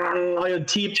a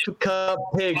teacup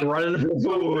pig running for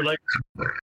food, like.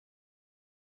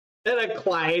 And a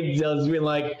Clyde just being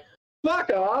like,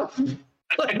 "Fuck off."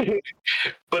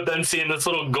 But then seeing this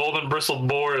little golden bristled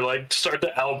boar like start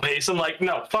to outpace him, like,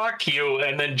 no, fuck you,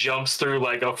 and then jumps through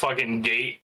like a fucking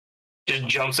gate, just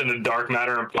jumps into dark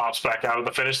matter and pops back out of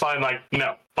the finish line, like,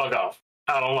 no, fuck off.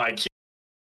 I don't like you.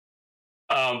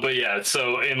 But yeah,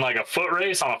 so in like a foot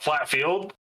race on a flat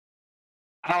field,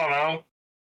 I don't know.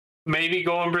 Maybe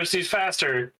Goldenbristy's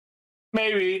faster.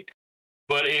 Maybe.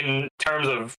 But in terms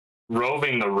of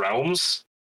roving the realms,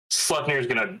 Sleipnir's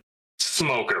gonna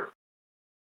smoke her.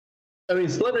 I mean,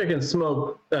 Sleipnir can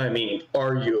smoke,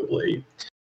 arguably.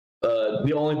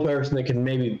 The only person that can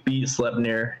maybe beat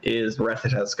Sleipnir is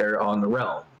Ratatoskr on the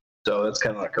realm. So that's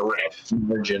kind of like a rough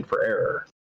margin for error.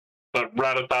 But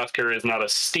Ratatoskr is not a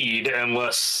steed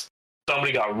unless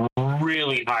somebody got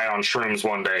really high on shrooms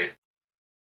one day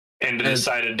and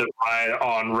decided to ride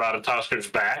on Ratatoskr's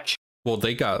back. Well,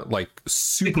 they got like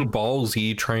super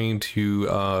ballsy trying to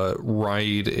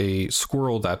ride a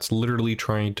squirrel that's literally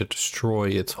trying to destroy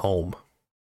its home.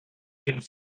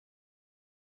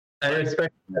 I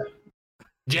expect that.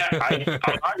 Yeah, I'm not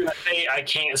gonna say I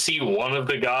can't see one of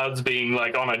the gods being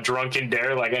like on a drunken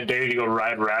dare, like I dare you to go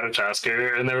ride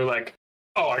Ratatoskr, and they were like,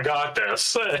 "Oh, I got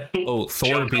this." Oh,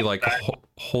 Thor would be like,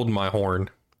 "Hold my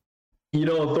horn." You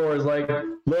know, Thor is like,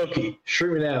 "Loki,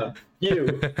 shoot me down. You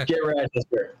get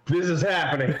Ratatoskr. This is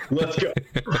happening. Let's go."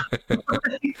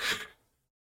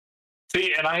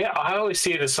 See, and I always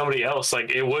see it as somebody else.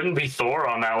 Like, it wouldn't be Thor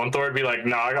on that one. Thor would be like,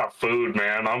 "No, I got food,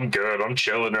 man. I'm good. I'm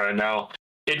chilling right now."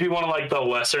 It'd be one of like the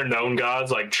lesser known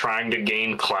gods, like trying to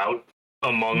gain clout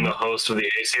among the host of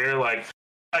the Aesir. Like,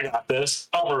 I got this.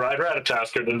 I'm gonna ride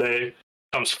Ratatoskr today.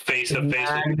 Comes face to face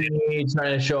with him.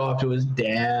 Trying to show off to his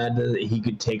dad that he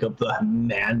could take up the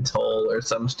mantle or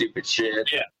some stupid shit.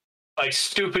 Yeah, like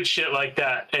stupid shit like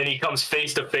that. And he comes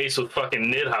face to face with fucking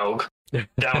Nidhogg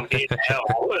down in hell.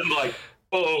 And like,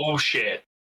 oh shit.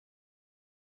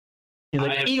 He's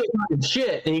like, Eagle's talking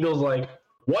shit. And Eagle's like,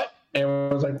 what? And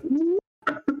everyone's like,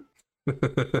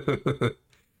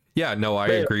 yeah, no, I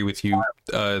agree with you.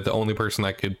 The only person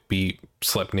that could beat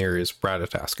Sleipnir is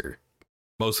Ratatoskr.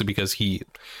 Mostly because he's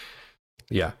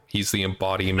the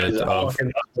embodiment of...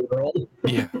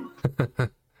 Yeah.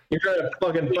 You're trying to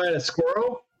fucking fight a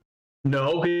squirrel?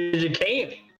 No, because you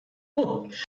can't.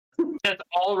 That's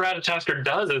all Ratatoskr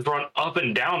does is run up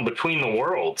and down between the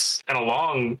worlds and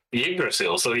along the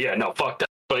Yggdrasil. So yeah, no, fuck that.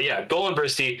 But yeah,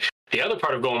 Goldenbristy, the other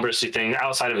part of Goldenbristy thing,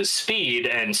 outside of his speed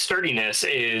and sturdiness,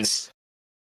 is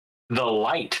the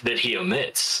light that he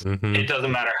emits. Mm-hmm. It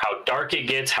doesn't matter how dark it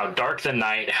gets, how dark the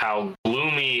night, how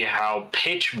gloomy, how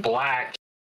pitch black.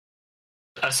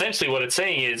 Essentially what it's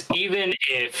saying is, even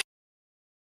if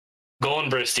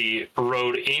Goldenbristy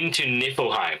rode into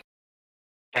Niflheim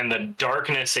and the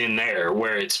darkness in there,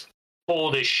 where it's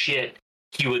cold as shit,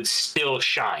 he would still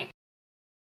shine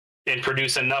and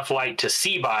produce enough light to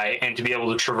see by and to be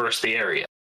able to traverse the area.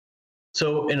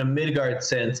 So in a Midgard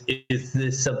sense, is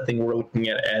this something we're looking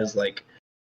at as like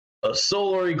a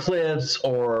solar eclipse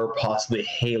or possibly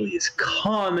Halley's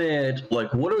Comet?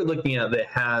 Like, what are we looking at that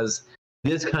has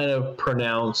this kind of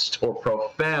pronounced or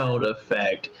profound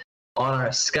effect on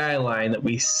our skyline that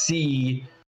we see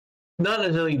not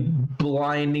necessarily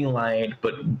blinding light,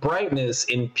 but brightness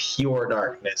in pure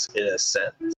darkness in a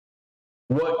sense?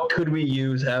 What could we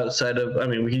use outside of, I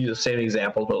mean, we can use the same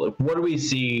example, but like, what do we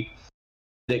see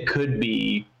that could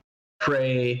be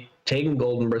Frey taking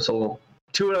Golden Bristle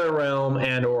to another realm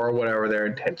and or whatever their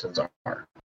intentions are?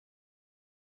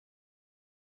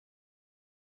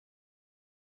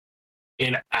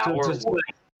 In our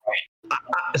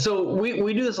so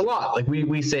we do this a lot. Like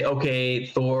we say, okay,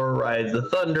 Thor rides the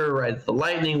thunder, rides the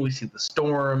lightning. We see the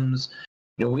storms.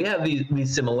 we have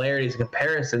these similarities and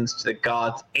comparisons to the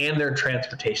gods and their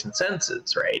transportation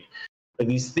senses, right? Like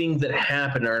these things that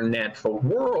happen in our natural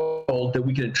world that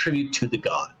we can attribute to the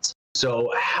gods.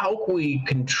 So how can we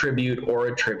contribute or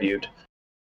attribute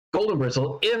Golden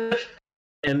Bristle if,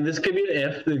 and this could be an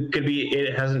if, it could be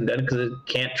it hasn't done because it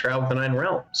can't travel the 9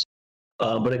 realms.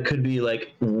 But it could be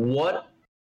like, what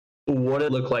would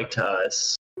it look like to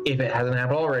us if it hasn't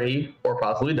happened already, or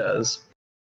possibly does?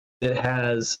 It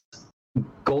has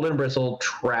Golden Bristle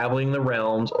traveling the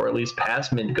realms, or at least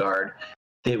past Midgard,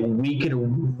 that we could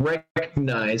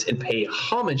recognize and pay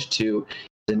homage to.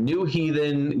 The new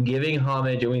heathen giving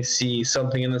homage, and we see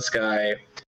something in the sky.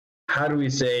 How do we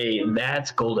say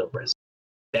that's Golden Bristle?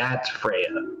 That's Freya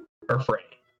or Frey?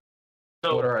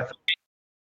 So, what are our thoughts?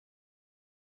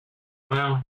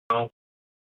 Well,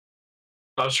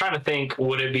 I was trying to think,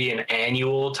 would it be an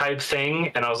annual type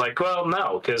thing? And I was like, well,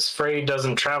 no, because Frey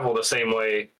doesn't travel the same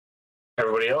way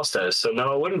everybody else does. So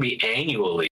no, it wouldn't be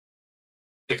annually.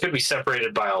 It could be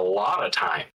separated by a lot of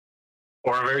time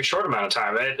or a very short amount of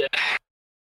time.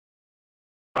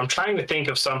 I'm trying to think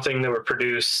of something that would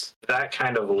produce that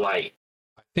kind of light.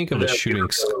 I think of a shooting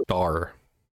star.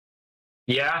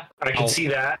 Yeah, I can see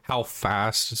that. How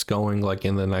fast it's going, like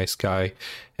in the night sky.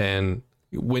 And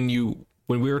when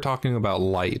we were talking about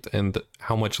light and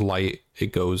how much light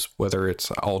it goes, whether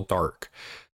it's all dark,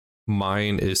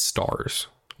 mine is stars,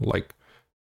 like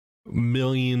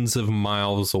millions of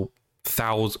miles,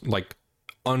 like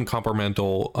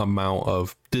uncomparable amount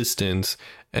of distance,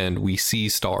 and we see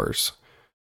stars.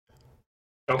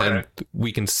 Okay. And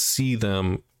we can see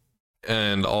them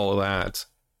and all of that,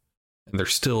 and they're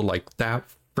still like that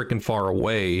freaking far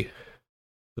away.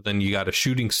 But then you got a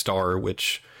shooting star,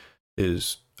 which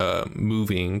is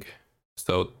moving,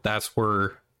 so that's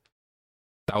where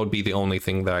that would be the only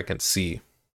thing that I can see.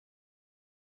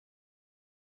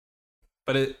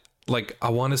 But it, like, I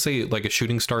want to say, like, a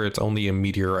shooting star, it's only a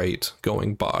meteorite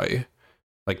going by.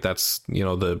 Like, that's,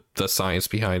 the science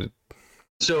behind it.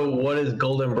 So what is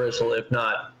Golden Bristle if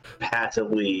not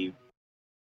passively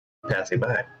passing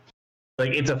by?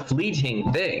 Like, it's a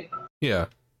fleeting thing. Yeah,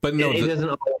 but no, it doesn't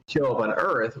always show up on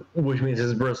Earth, which means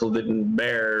his bristle didn't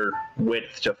bear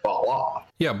width to fall off.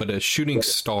 Yeah, but a shooting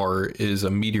star is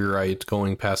a meteorite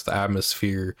going past the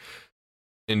atmosphere,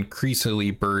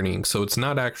 increasingly burning. So it's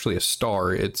not actually a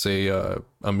star; it's a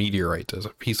meteorite, it's a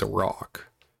piece of rock.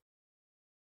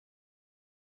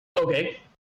 Okay,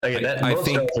 that I most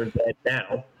think stars are dead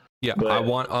now. Yeah, but, I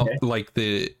want like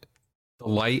the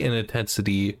light and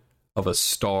intensity of a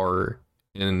star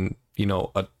in,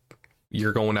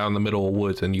 you're going out in the middle of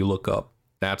woods and you look up.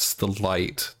 That's the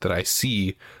light that I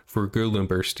see for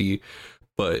Guldenbursty.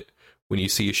 But when you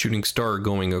see a shooting star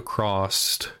going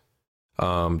across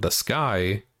the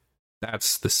sky,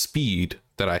 that's the speed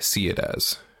that I see it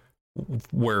as.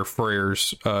 Where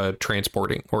Freyr's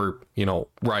transporting or,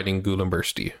 riding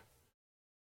Guldenbursty.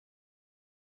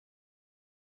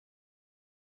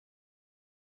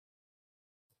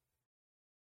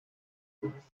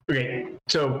 Okay,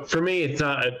 so for me, it's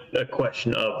not a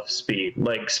question of speed.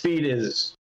 Like, speed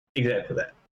is exactly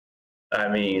that. I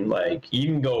mean, like, you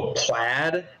can go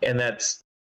plaid, and that's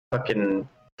fucking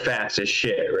fast as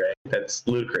shit, right? That's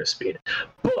ludicrous speed.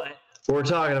 But what we're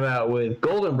talking about with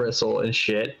Golden Bristle and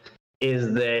shit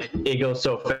is that it goes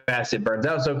so fast, it burns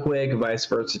out so quick, vice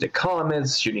versa to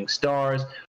comets, shooting stars.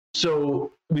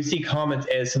 So we see comets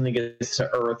as something that gets to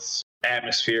Earth's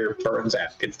atmosphere, burns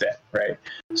out, gets dead, right?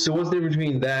 So what's the difference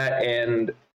between that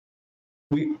and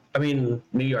maybe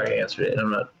you already answered it, and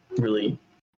I'm not really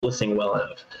listening well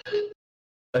enough.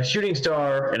 A shooting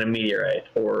star and a meteorite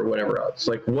or whatever else.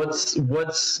 Like, what's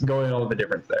going on with the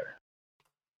difference there?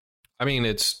 I mean,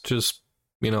 it's just,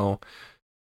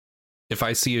 if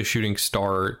I see a shooting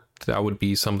star, that would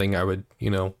be something I would, be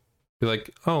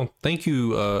like, oh, thank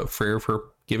you, Freyr, for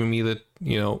giving me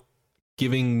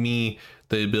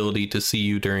the ability to see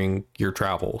you during your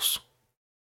travels.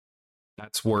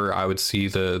 That's where I would see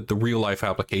the real life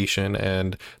application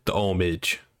and the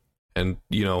homage. And,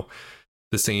 the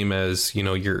same as,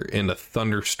 you're in a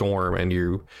thunderstorm and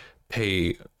you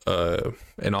pay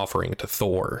an offering to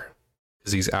Thor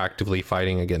because he's actively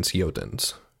fighting against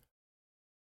Jotuns.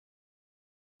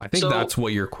 I think that's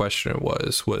what your question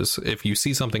was if you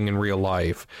see something in real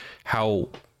life, how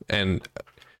can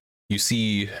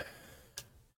you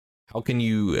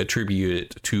attribute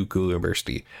it to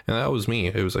Guldenbursty? And that was me.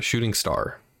 It was a shooting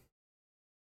star.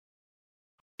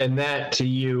 And that to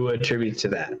you attributes to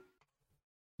that?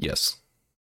 Yes.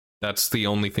 That's the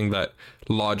only thing that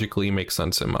logically makes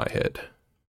sense in my head.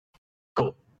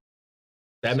 Cool.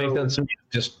 That makes sense to me.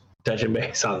 Just touching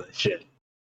base on that shit.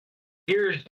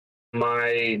 Here's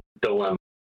my dilemma.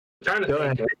 I'm trying to Go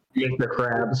think. ahead, Mr.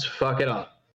 Krabs. Fuck it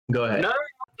up. Go ahead. No.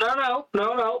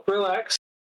 Relax.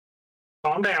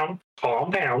 Calm down.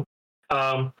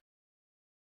 I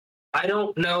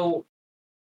don't know.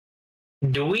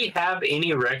 Do we have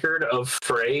any record of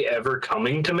Frey ever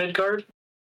coming to Midgard?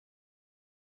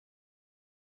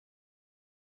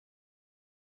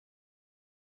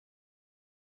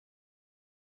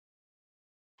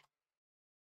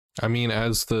 I mean,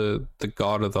 as the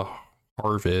god of the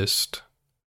harvest.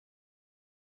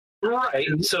 Right.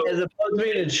 So as opposed to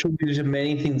being attributed to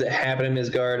many things that happen in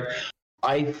Midgard,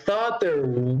 I thought there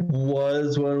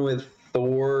was one with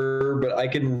Thor, but I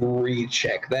can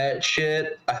recheck that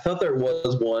shit. I thought there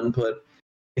was one, but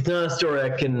it's not a story I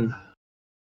can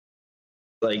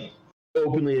like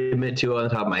openly admit to on the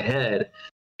top of my head.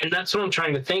 and that's what I'm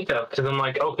trying to think of, because I'm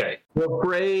like, okay. Well,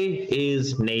 Frey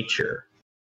is nature.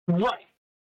 Right.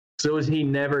 So is he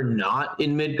never not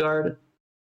in Midgard?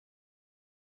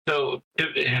 So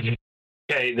okay,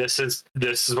 this is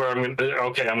where I'm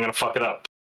gonna fuck it up.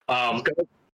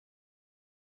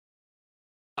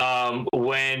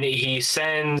 When he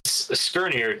sends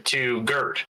Skirnir to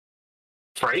Gerd,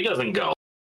 Frey doesn't go.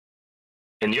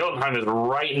 And Jotunheim is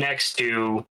right next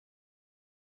to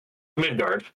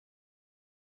Midgard.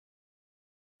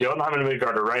 Jotunheim and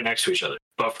Midgard are right next to each other.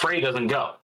 But Frey doesn't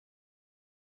go.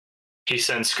 He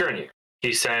sends Skirnir.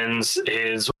 He sends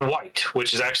his White,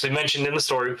 which is actually mentioned in the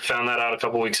story. Found that out a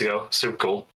couple weeks ago. Super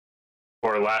cool.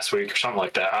 Or last week or something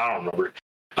like that. I don't remember.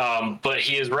 But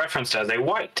he is referenced as a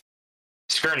White.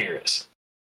 Skirnir is.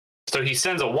 So he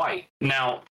sends a White.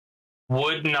 Now,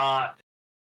 would not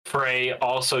Frey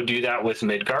also do that with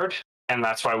Midgard? And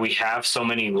that's why we have so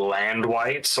many land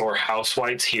Whites or house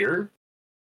Whites here.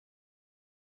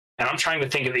 And I'm trying to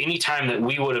think of any time that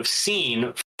we would have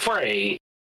seen Frey,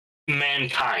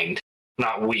 mankind,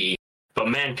 not we, but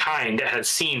mankind has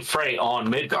seen Frey on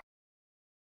Midgard.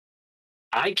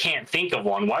 I can't think of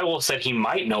one. Wywolf said he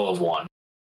might know of one.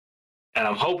 And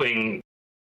I'm hoping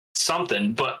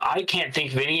something, but I can't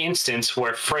think of any instance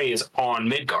where Frey is on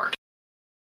Midgard.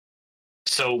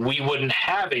 So we wouldn't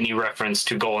have any reference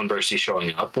to Golenbersti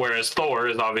showing up, whereas Thor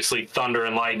is obviously thunder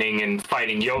and lightning and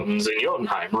fighting Jotuns in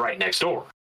Jotunheim right next door.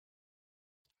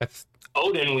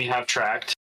 Odin we have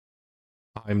tracked.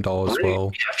 Heimdall as well.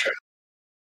 We have tracked.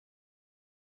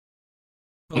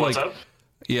 What's up?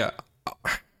 Yeah.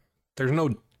 There's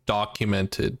no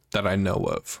documented that I know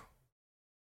of.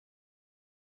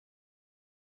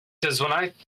 Because when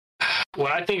I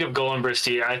think of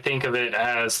Golenbersti, I think of it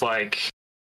as like,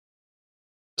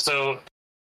 so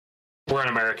we're in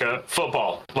America,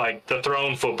 football, like the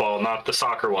throne football, not the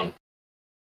soccer one.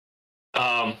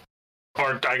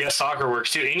 Or I guess soccer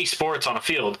works too. Any sports on a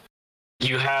field,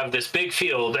 you have this big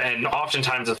field, and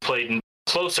oftentimes it's played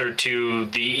closer to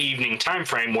the evening time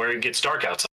frame where it gets dark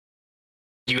outside.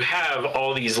 You have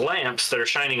all these lamps that are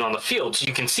shining on the field, so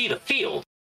you can see the field.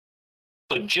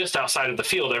 But just outside of the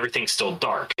field, everything's still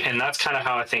dark. And that's kind of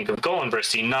how I think of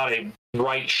Golenbersti, not a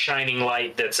bright, shining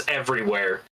light that's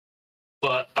everywhere,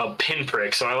 but a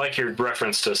pinprick. So I like your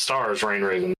reference to stars, Rain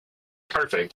Raven.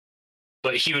 Perfect.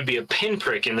 But he would be a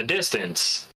pinprick in the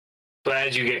distance. But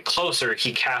as you get closer,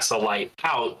 he casts a light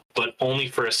out, but only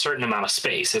for a certain amount of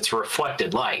space. It's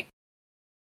reflected light.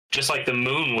 Just like the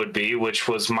moon would be, which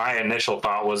was my initial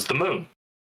thought was the moon.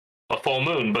 A full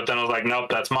moon. But then I was like, nope,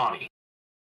 that's Mani.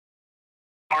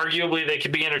 Arguably, they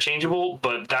could be interchangeable,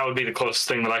 but that would be the closest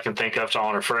thing that I can think of to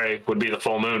honor Frey, would be the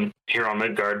full moon here on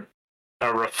Midgard.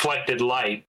 A reflected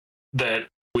light that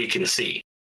we can see.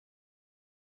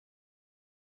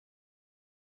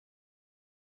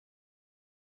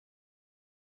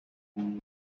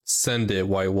 Send it,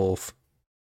 White Wolf.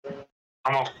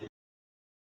 I'm all.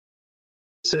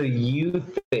 So you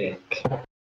think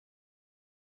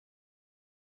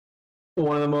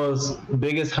one of the most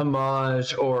biggest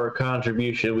homage or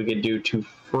contribution we could do to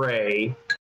Frey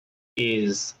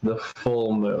is the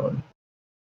full moon?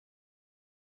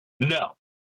 No.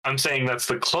 I'm saying that's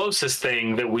the closest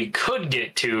thing that we could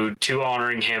get to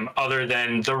honoring him, other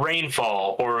than the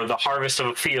rainfall or the harvest of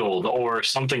a field or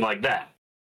something like that.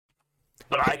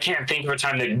 But I can't think of a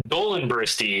time that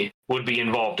Golenbersti would be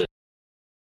involved in.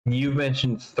 You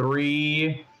mentioned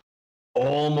three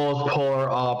almost polar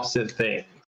opposite things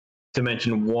to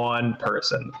mention one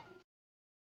person.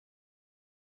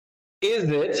 Is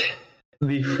it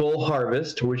the full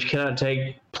harvest, which cannot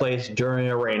take place during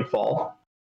a rainfall?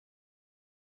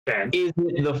 Okay. Is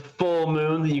it the full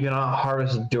moon that you cannot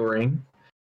harvest during?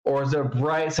 Or is it a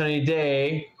bright sunny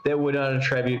day that would not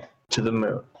attribute to the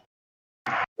moon?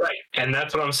 Right. And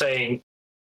that's what I'm saying.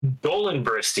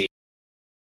 Golenbersti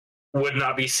would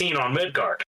not be seen on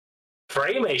Midgard.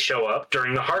 Frey may show up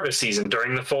during the harvest season,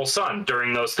 during the full sun,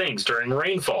 during those things, during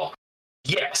rainfall.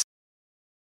 Yes.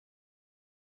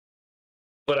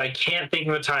 But I can't think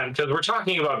of a time, because we're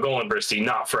talking about Goldenbristy,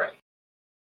 not Frey.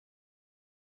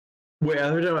 Wait, I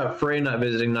thought we were talking about Frey not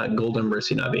visiting, not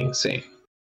Goldenbristy not being seen.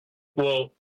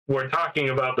 Well, we're talking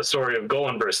about the story of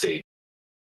Goldenbristy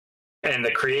and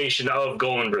the creation of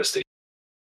Goldenbristy.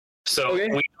 So we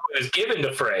know it was given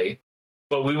to Frey,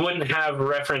 but we wouldn't have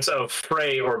reference of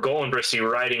Frey or Goldenbristy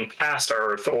riding past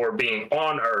Earth or being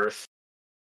on Earth.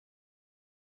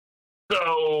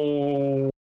 So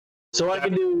I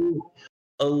can do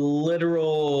a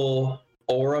literal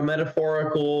or a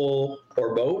metaphorical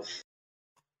or both.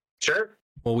 Sure.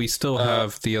 Well, we still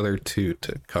have the other two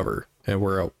to cover, and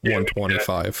we're at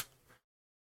 125.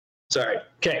 Sorry.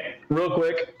 Okay, real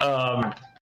quick.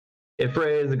 If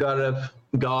Frey is the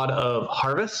god of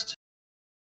harvest,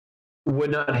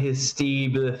 would not his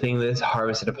steed be the thing that is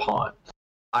harvested upon?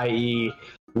 I.e.,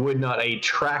 would not a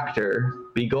tractor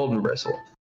be Goldenbristle?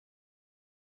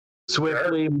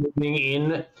 Swiftly moving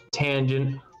in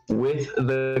tangent with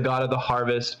the god of the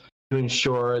harvest to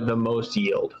ensure the most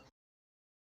yield.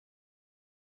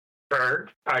 Sure,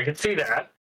 I can see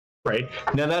that. Right?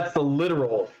 Now that's the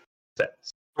literal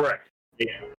sense. Correct.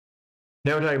 Yeah.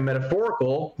 Now we're talking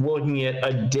metaphorical. We're looking at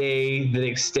a day that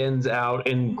extends out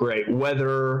in great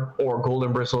weather, or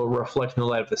Goldenbristle reflecting the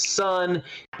light of the sun,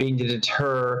 being to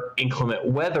deter inclement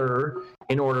weather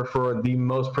in order for the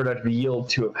most productive yield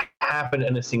to have happened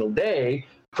in a single day.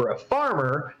 For a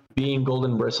farmer, being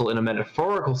Goldenbristle in a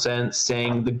metaphorical sense,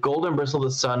 saying the Goldenbristle of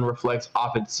the sun reflects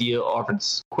off its yield, off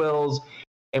its quills,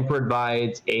 and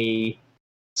provides a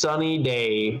sunny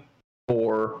day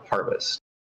for harvest,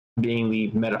 being the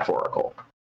metaphorical.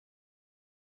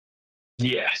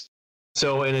 Yes.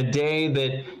 So in a day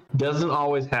that doesn't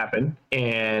always happen,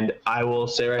 and I will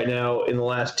say right now, in the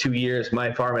last 2 years,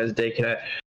 my farm has taken a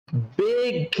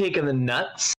big kick in the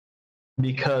nuts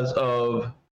because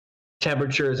of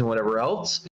temperatures and whatever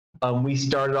else. We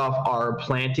started off our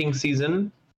planting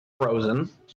season frozen.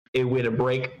 We had to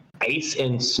break ice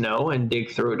and snow and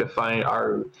dig through to find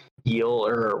our yield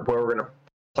or where we're going to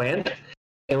plant.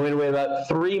 And we had to wait about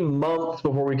 3 months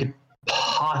before we could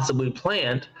possibly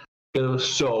plant because it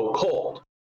was so cold.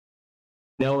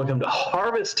 Now when we come to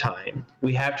harvest time,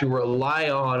 we have to rely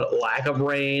on lack of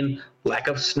rain, lack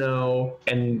of snow,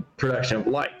 and production of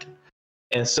light.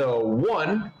 And so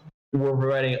one,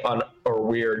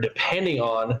 we're depending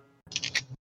on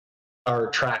our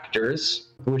tractors,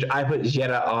 which I put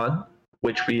Jetta on,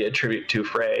 which we attribute to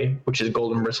Frey, which is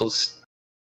Goldenbristle's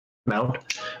mount,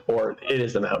 or it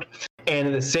is the mount. And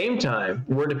at the same time,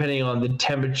 we're depending on the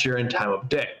temperature and time of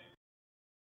day.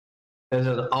 This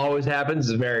doesn't always happen, it's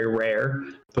very rare,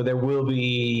 but there will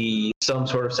be some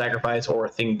sort of sacrifice or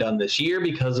thing done this year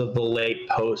because of the late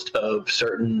post of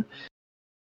certain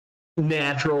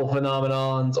natural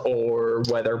phenomenons or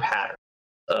weather patterns.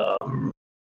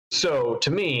 So to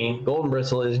me,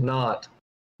 Goldenbristle is not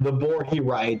the boar he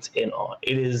rides in on.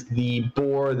 It is the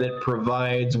boar that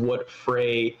provides what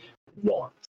Frey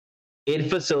wants. It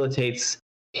facilitates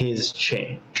his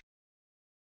change.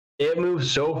 It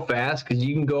moves so fast because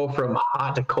you can go from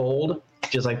hot to cold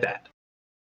just like that.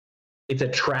 It's a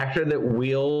tractor that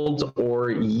wields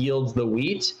or yields the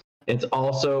wheat. It's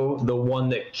also the one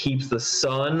that keeps the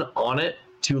sun on it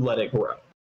to let it grow.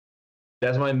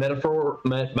 That's my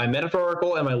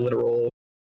metaphorical and my literal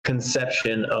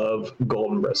conception of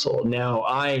Goldenbristle. Now,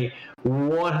 I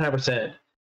 100%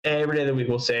 every day of the week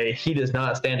will say he does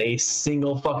not stand a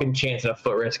single fucking chance in a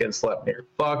foot race against Sleipnir.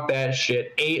 Fuck that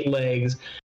shit. 8 legs,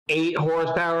 8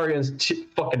 horsepower against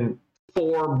fucking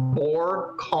 4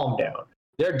 boar. Calm down.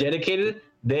 They're dedicated.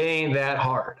 They ain't that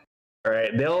hard. All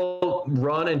right, they'll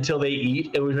run until they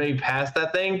eat. It was maybe past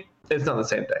that thing. It's not the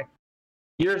same thing.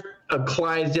 You're a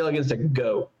Clydesdale against a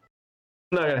goat.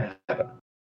 Not gonna happen.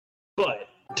 But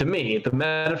to me, the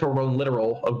metaphor and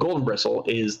literal of Goldenbristle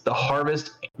is the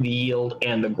harvest, the yield,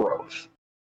 and the growth.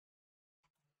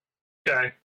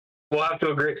 Okay, we'll have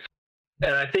to agree.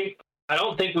 And I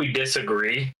don't think we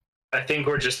disagree. I think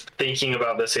we're just thinking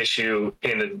about this issue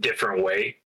in a different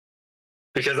way.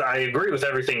 Because I agree with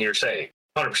everything you're saying.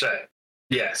 100%.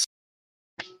 Yes.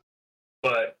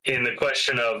 But in the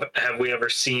question of have we ever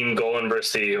seen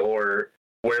Goldenbristy, or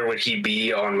where would he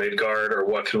be on Midgard, or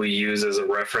what could we use as a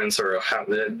reference, or how?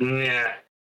 Nah.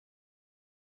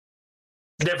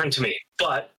 Different to me.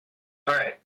 But all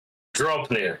right,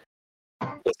 Draupnir.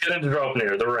 Let's get into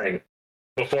Draupnir, the ring,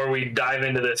 before we dive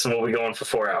into this, and we'll be going for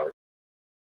 4 hours.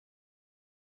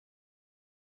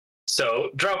 So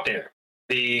Draupnir,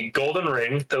 the golden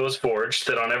ring that was forged,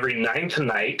 that on every 9th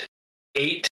night,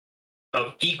 8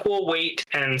 of equal weight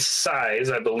and size,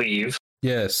 I believe.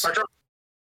 Yes.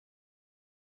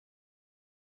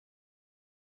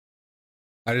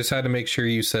 I just had to make sure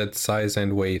you said size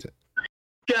and weight.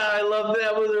 God, I love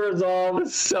that was resolved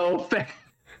so fast.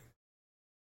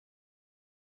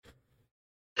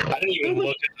 I didn't even look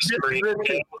at the screen.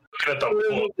 Looking at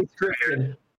the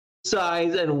description.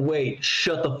 Size and weight.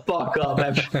 Shut the fuck up.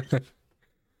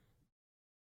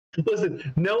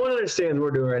 Listen, no one understands what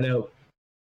we're doing right now.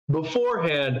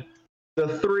 Beforehand,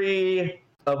 the three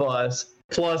of us,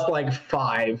 plus like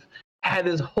 5, had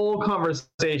this whole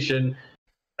conversation.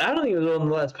 I don't think it was on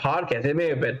the last podcast. It may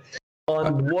have been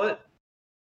on what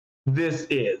this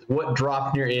is, what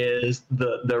Dropnir is,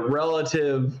 the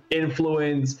relative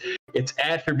influence, its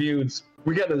attributes.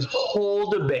 We got this whole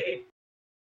debate.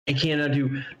 I cannot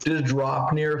do. Does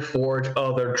Dropnir forge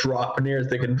other Dropnirs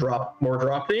that can drop more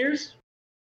Dropnirs?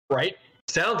 Right?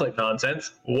 Sounds like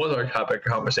nonsense. Was our topic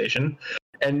of conversation.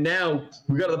 And now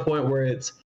we got to the point where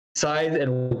it's size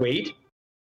and weight,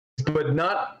 but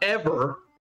not ever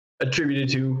attributed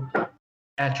to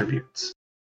attributes.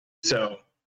 So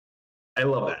I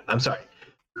love that. I'm sorry.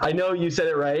 I know you said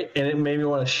it right, and it made me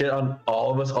want to shit on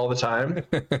all of us all the time.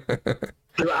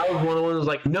 I was one of the ones who was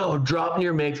like, no,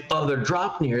 Dropnir makes other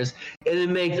Dropnirs, and it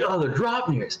makes other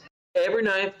Dropnirs. Every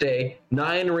 9th day,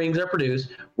 9 rings are produced,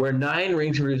 where 9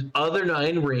 rings produce other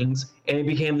 9 rings, and it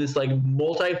became this like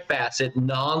multifaceted,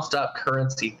 non-stop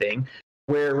currency thing,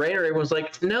 where Rainer was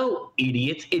like, no,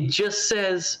 idiots, it just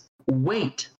says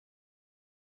wait.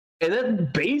 And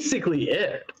that's basically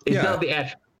it. It's not the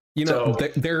attribute. You know,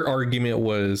 their argument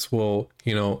was, well,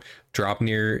 you know,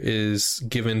 Dropnir is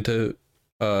given to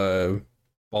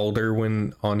Balder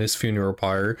when on his funeral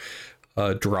pyre.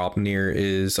 Dropnir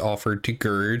is offered to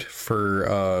Gerd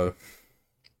for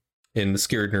in the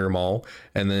Skirnir Mall,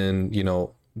 and then, you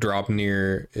know,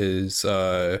 Dropnir is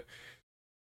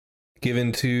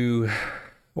given to,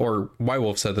 or White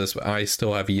Wolf said this, but I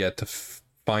still have yet to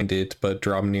find it, but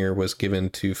Dropnir was given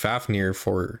to Fafnir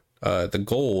for the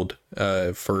gold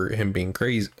for him being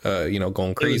crazy, you know,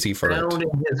 going crazy for it. Found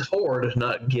in his hoard,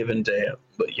 not given to him.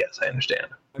 But yes, I understand.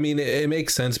 I mean, it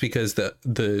makes sense because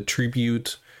the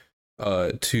tribute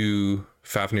to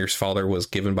Fafnir's father was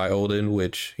given by Odin,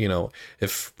 which, you know,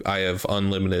 if I have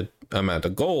unlimited amount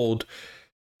of gold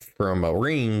from a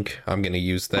ring, I'm going to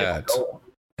use that.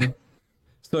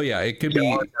 So yeah, it could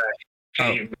be.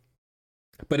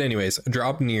 But anyways,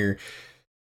 Dropnir,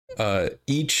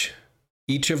 each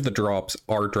of the drops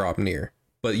are Dropnir,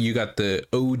 but you got the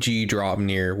OG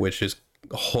Dropnir, which is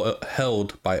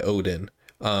held by Odin.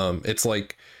 It's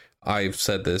like, I've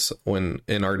said this when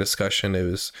in our discussion, it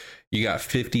was, you got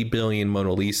 50 billion Mona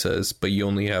Lisas, but you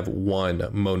only have one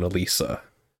Mona Lisa.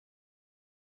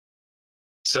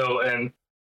 So, and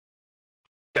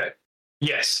okay,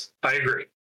 yes, I agree.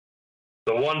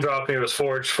 The one Dropnir was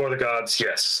forged for the gods,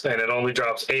 yes, and it only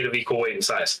drops 8 of equal weight and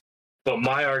size. But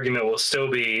my argument will still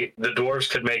be the dwarves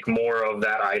could make more of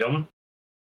that item.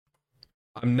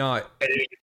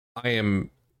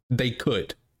 They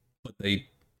could, but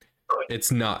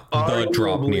it's not the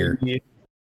Dropnir.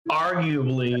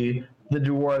 Arguably, the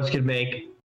dwarves could make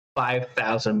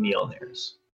 5,000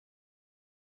 Mjolnirs.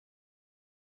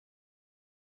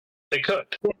 They could.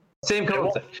 Same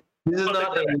concept. This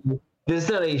is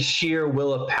not a sheer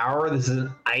will of power. This is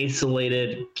an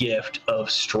isolated gift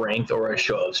of strength or a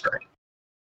show of strength.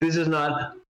 This is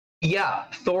not,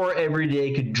 Thor every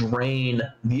day could drain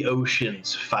the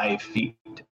oceans 5 feet.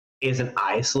 It's an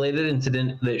isolated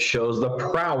incident that shows the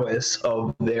prowess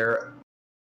of their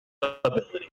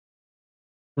ability.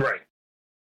 Right.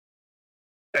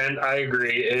 And I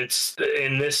agree. It's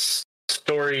in this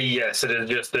story, yes, it is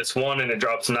just this one, and it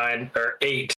drops 9 or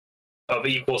 8 of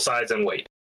equal size and weight.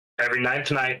 Every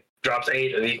 9th night drops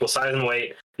 8 of equal size and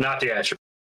weight, not the attribute.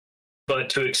 But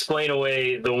to explain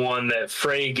away the one that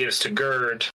Frey gives to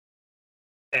Gerd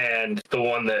and the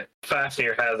one that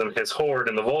Fafnir has in his hoard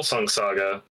in the Volsung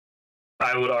saga,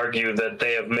 I would argue that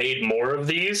they have made more of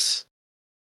these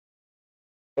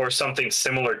or something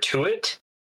similar to it,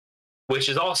 which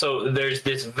is also, there's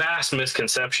this vast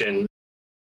misconception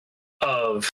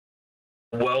of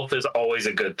wealth is always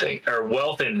a good thing, or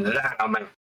wealth in that amount.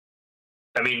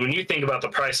 I mean, when you think about the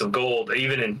price of gold,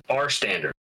 even in our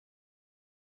standard,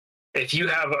 if you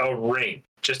have a ring,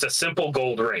 just a simple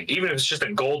gold ring, even if it's just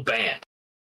a gold band,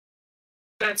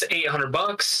 that's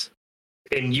 $800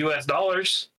 in US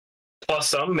dollars, plus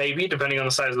some, maybe, depending on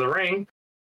the size of the ring.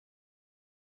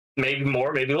 Maybe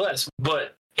more, maybe less.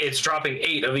 But it's dropping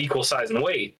 8 of equal size and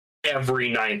weight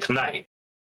every 9th night.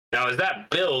 Now, as that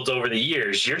builds over the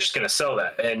years, you're just going to sell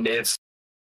that. And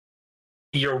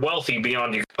you're wealthy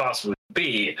beyond you could possibly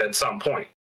be at some point.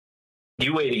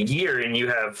 You wait a year and you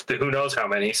have who knows how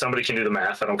many. Somebody can do the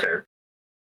math. I don't care.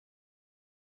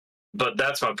 But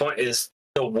that's my point, is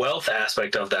the wealth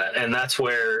aspect of that. And that's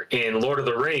where in Lord of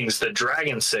the Rings, the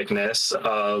dragon sickness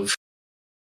of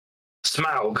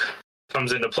Smaug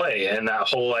comes into play. And that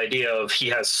whole idea of he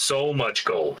has so much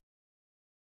gold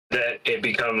that it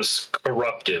becomes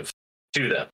corruptive to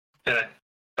them. And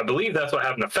I believe that's what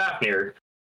happened to Fafnir.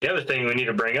 The other thing we need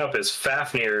to bring up is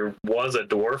Fafnir was a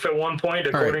dwarf at one point,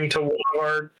 according to one of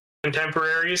our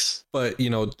contemporaries. But,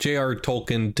 J.R.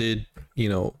 Tolkien did,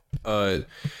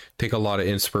 take a lot of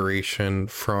inspiration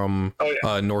from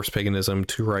Norse paganism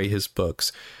to write his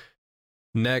books.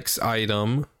 Next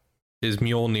item is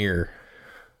Mjolnir.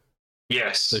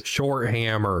 Yes. The short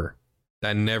hammer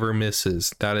that never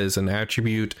misses. That is an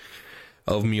attribute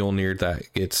of Mjolnir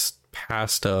that gets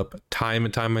passed up time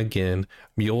and time again.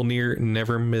 Mjolnir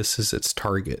never misses its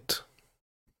target.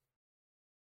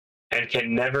 And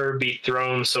can never be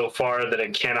thrown so far that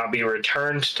it cannot be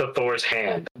returned to Thor's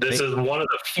hand. This is one of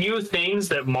the few things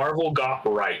that Marvel got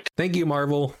right. Thank you,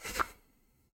 Marvel.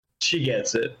 She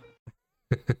gets it.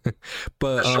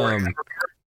 But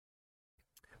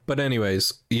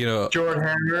anyways, Short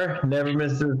hammer never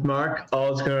misses its mark.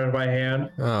 All it's going to my hand.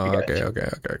 Oh, okay.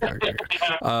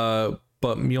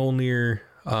 But Mjolnir,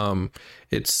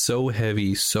 it's so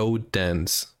heavy, so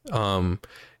dense.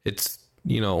 It's,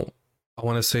 I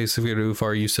want to say, Severe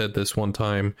Ufar, you said this one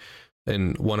time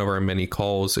in one of our many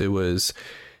calls. It was,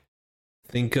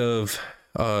 think of,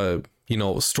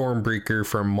 Stormbreaker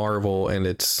from Marvel, and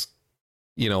it's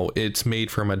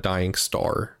made from a dying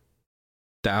star.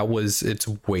 That was its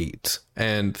weight.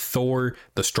 And Thor,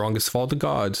 the strongest of all the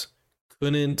gods,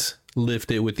 couldn't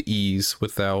lift it with ease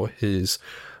without his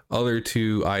other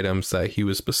two items that he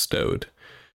was bestowed: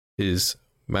 his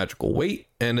magical weight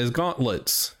and his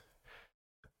gauntlets.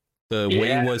 The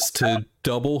weight was to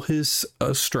double his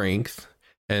strength,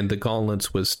 and the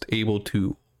gauntlets was able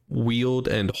to wield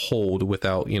and hold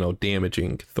without,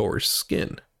 damaging Thor's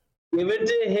skin. Given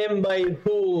to him by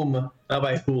whom? Not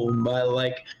by whom,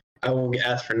 but I won't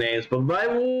ask for names, but by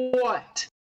what?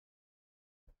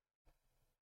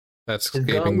 That's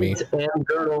escaping me. His gauntlets and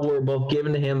girdle were both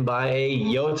given to him by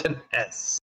Jotunheim.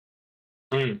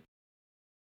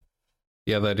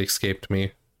 Yeah, that escaped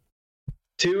me.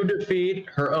 To defeat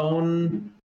her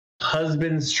own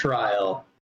husband's trial.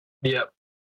 Yep.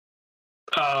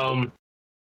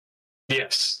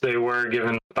 Yes, they were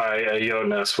given by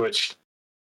Jonas, which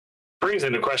brings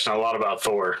into question a lot about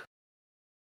Thor.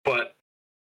 But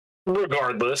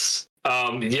regardless,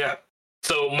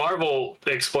 so Marvel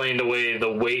explained away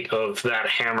the weight of that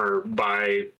hammer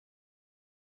by,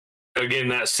 again,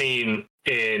 that scene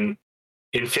in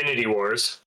Infinity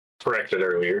Wars, corrected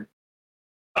earlier,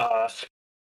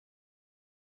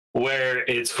 where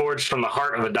it's forged from the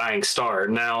heart of a dying star.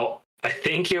 Now, I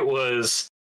think it was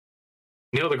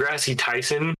Neil deGrasse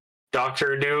Tyson,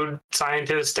 doctor dude,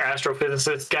 scientist,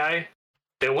 astrophysicist guy,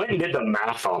 that went and did the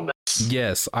math on this.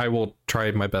 Yes, I will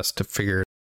try my best to figure it.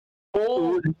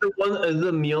 Oh,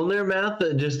 the Mjolnir math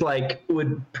that just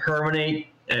would permanate.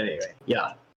 Anyway,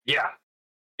 yeah. Yeah.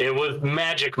 It was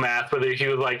magic math, whether he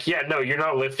was like, yeah, no, you're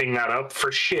not lifting that up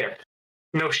for shit.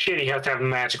 No shit, he has to have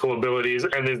magical abilities.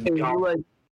 And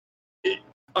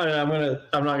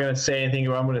I'm not gonna say anything,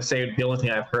 or I'm gonna say the only thing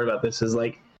I've heard about this is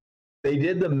they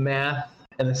did the math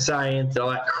and the science and all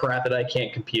that crap that I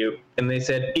can't compute, and they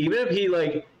said even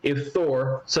if if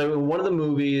Thor, so in one of the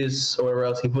movies or whatever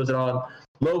else, he puts it on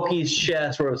Loki's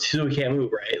chest where so he can't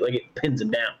move, right? It pins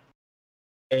him down,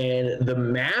 and the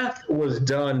math was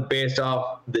done based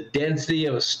off the density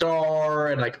of a star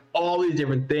and all these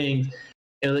different things,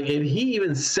 and if he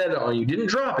even set it on you, didn't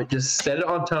drop it, just set it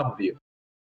on top of you,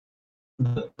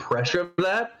 the pressure of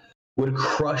that would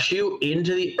crush you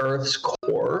into the Earth's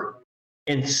core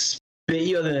and spit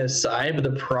you on the other side. But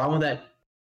the problem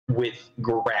with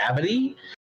gravity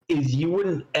is you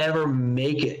wouldn't ever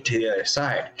make it to the other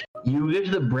side. You get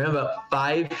to the brim about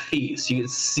 5 feet, so you can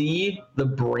see the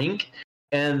brink,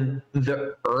 and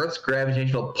the Earth's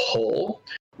gravitational pull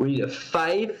will be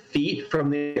 5 feet from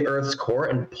the Earth's core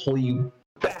and pull you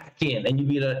back in, and you'd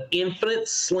be in an infinite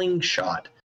slingshot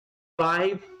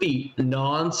 5 feet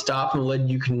non-stop from a ledge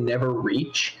you can never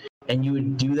reach, and you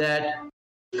would do that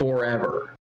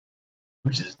forever.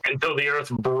 Until the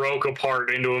Earth broke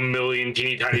apart into a million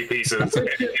teeny tiny pieces.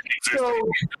 So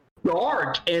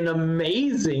dark and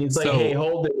amazing. It's hey,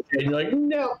 hold it. And you're like,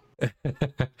 no.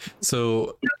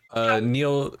 So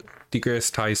Neil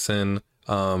deGrasse Tyson,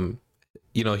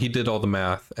 he did all the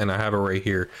math, and I have it right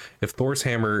here. If Thor's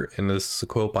hammer, and this is a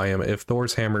quote by him, if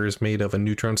Thor's hammer is made of a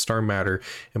neutron star matter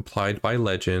implied by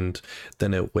legend,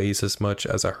 then it weighs as much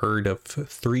as a herd of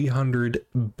 300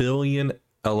 billion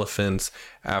elephants.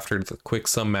 After the quick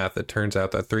sum math, it turns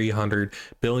out that 300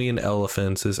 billion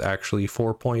elephants is actually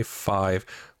 4.5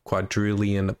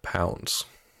 quadrillion pounds.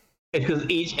 It's because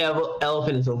each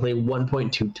elephant is only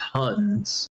 1.2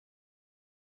 tons.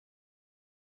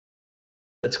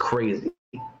 That's crazy.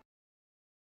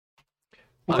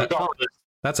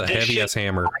 That's a heavy ass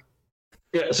hammer.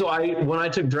 Yeah, so when I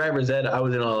took driver's ed, I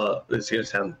was in this is gonna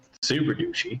sound super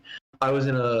douchey. I was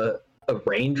in a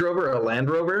Range Rover, a Land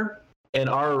Rover, and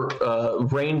our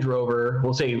Range Rover,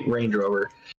 we'll say Range Rover,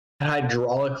 had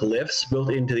hydraulic lifts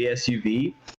built into the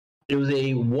SUV. It was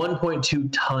a 1.2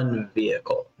 ton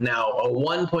vehicle. Now, a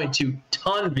 1.2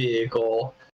 ton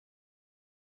vehicle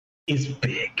is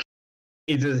big.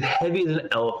 It's as heavy as an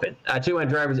elephant. I took my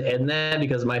driver's ed in that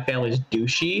because my family's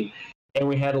douchey, and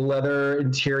we had a leather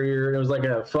interior, and it was like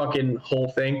a fucking whole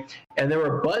thing. And there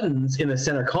were buttons in the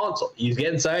center console. You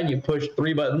get inside, you push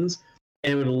 3 buttons,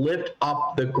 and it would lift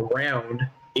up the ground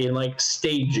in like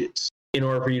stages in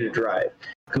order for you to drive.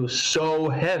 It was so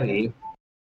heavy,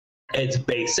 at its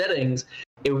base settings,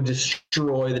 it would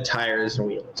destroy the tires and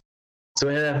wheels. So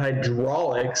it had to have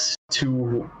hydraulics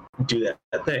to do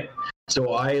that thing.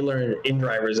 So I learned in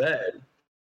driver's ed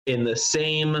in the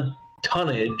same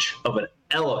tonnage of an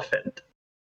elephant.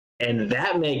 And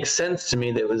that makes sense to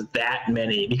me that it was that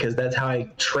many, because that's how I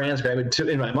transcribe it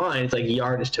in my mind. It's like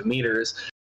yardage to meters.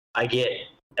 I get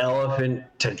elephant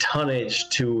to tonnage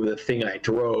to the thing I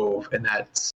drove, and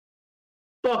that's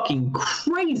fucking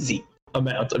crazy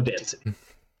amount of density.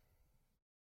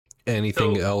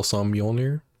 Anything else on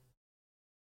Mjolnir?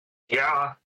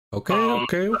 Yeah.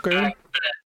 Okay.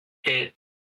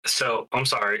 So I'm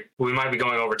sorry, we might be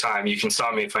going over time. You can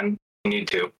stop me if I need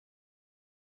to.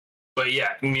 But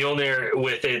yeah, Mjolnir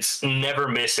with its never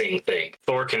missing thing.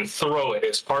 Thor can throw it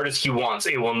as hard as he wants.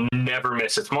 It will never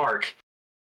miss its mark.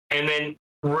 And then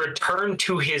return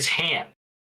to his hand.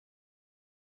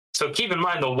 So keep in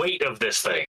mind the weight of this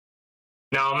thing.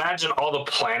 Now imagine all the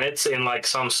planets in like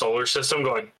some solar system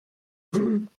going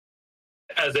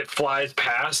as it flies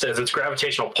past, as its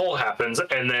gravitational pull happens,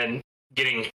 and then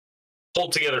getting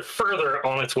pulled together further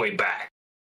on its way back.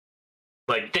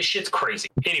 Like, this shit's crazy.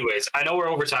 Anyways, I know we're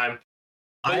over time.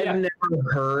 I've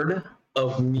never heard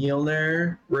of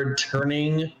Mjolnir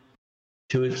returning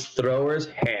to its thrower's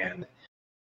hand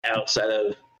outside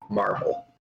of Marvel.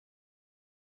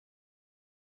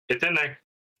 It's in there.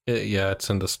 Yeah, it's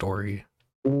in the story.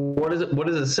 What does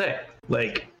it say?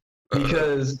 Like,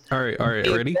 because all right,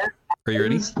 ready? Are you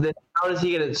ready? Then how does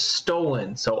he get it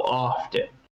stolen so often?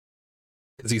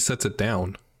 Because he sets it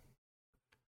down.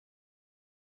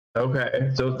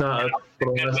 Okay, so it's not.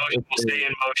 Will stay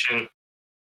in motion.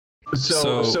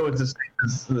 So it's the same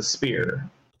as the spear.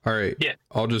 All right. Yeah.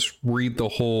 I'll just read the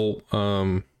whole.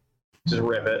 Just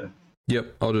rip it.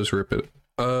 Yep, I'll just rip it.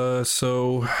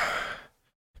 So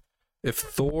if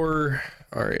Thor.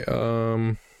 All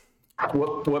right.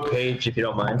 What page, if you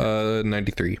don't mind?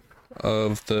 93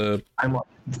 of the. I'm on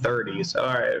 30s.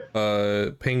 All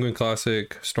right. Penguin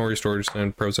Classic, Snorri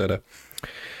Sturluson, Prozetta.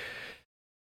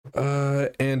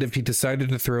 And if he decided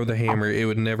to throw the hammer, it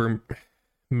would never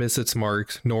miss its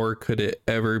marks, nor could it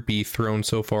ever be thrown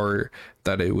so far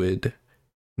that it would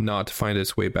not find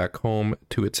its way back home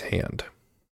to its hand.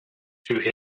 To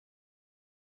his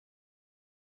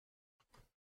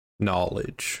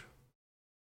knowledge.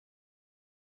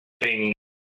 Thing.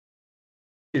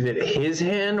 Is it his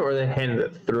hand or the hand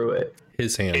that threw it?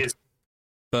 His hand.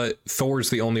 But Thor's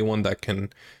the only one that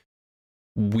can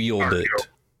wield it.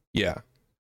 Yeah.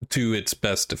 To its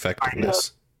best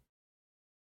effectiveness.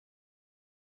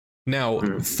 Now,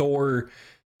 Thor's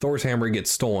hammer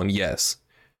gets stolen, yes.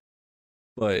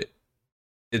 But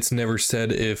it's never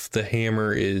said if the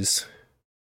hammer is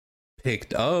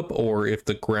picked up or if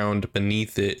the ground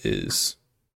beneath it is.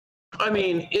 I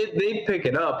mean, they pick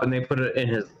it up and they put it in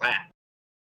his lap.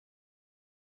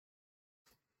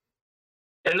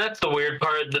 And that's the weird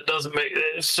part that doesn't make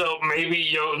it. So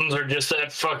maybe Jotuns are just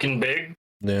that fucking big?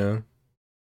 Yeah.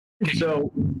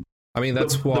 So, I mean,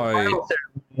 that's why. The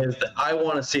is that I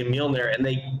want to see Mjolnir, and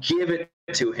they give it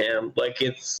to him like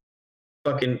it's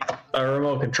fucking a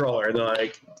remote controller. And they're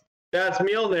like, "That's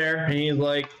Mjolnir," and he's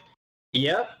like,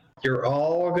 "Yep, you're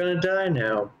all gonna die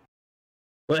now."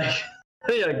 Like,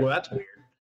 you're like, well, that's weird.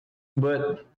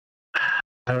 But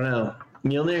I don't know.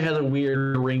 Mjolnir has a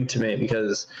weird ring to me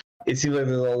because it seems like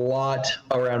there's a lot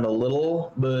around a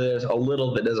little, but there's a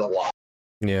little that does a lot.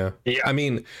 Yeah. I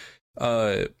mean,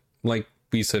 like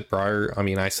we said prior, I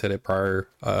mean, I said it prior,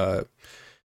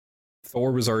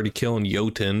 Thor was already killing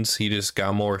Jotuns. He just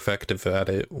got more effective at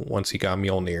it once he got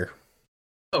Mjolnir.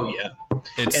 Oh yeah,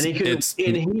 and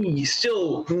he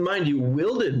still, mind you,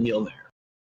 wielded Mjolnir,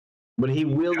 but he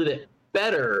wielded it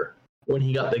better when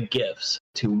he got the gifts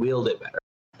to wield it better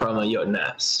from a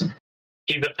Jotunnes.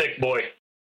 He's a thick boy.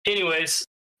 Anyways,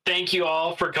 thank you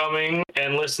all for coming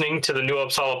and listening to the New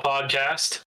Uppsala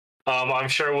podcast. I'm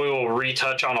sure we will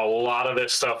retouch on a lot of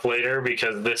this stuff later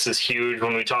because this is huge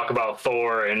when we talk about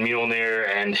Thor and Mjolnir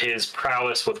and his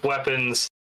prowess with weapons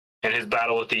and his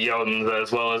battle with the Jotuns,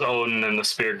 as well as Odin and the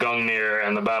spear Gungnir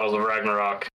and the battles of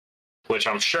Ragnarok, which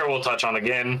I'm sure we'll touch on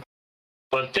again.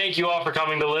 But thank you all for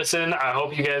coming to listen. I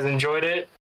hope you guys enjoyed it.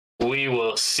 We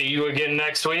will see you again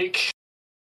next week.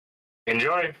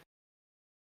 Enjoy.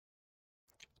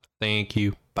 Thank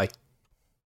you. Bye.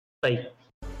 Bye.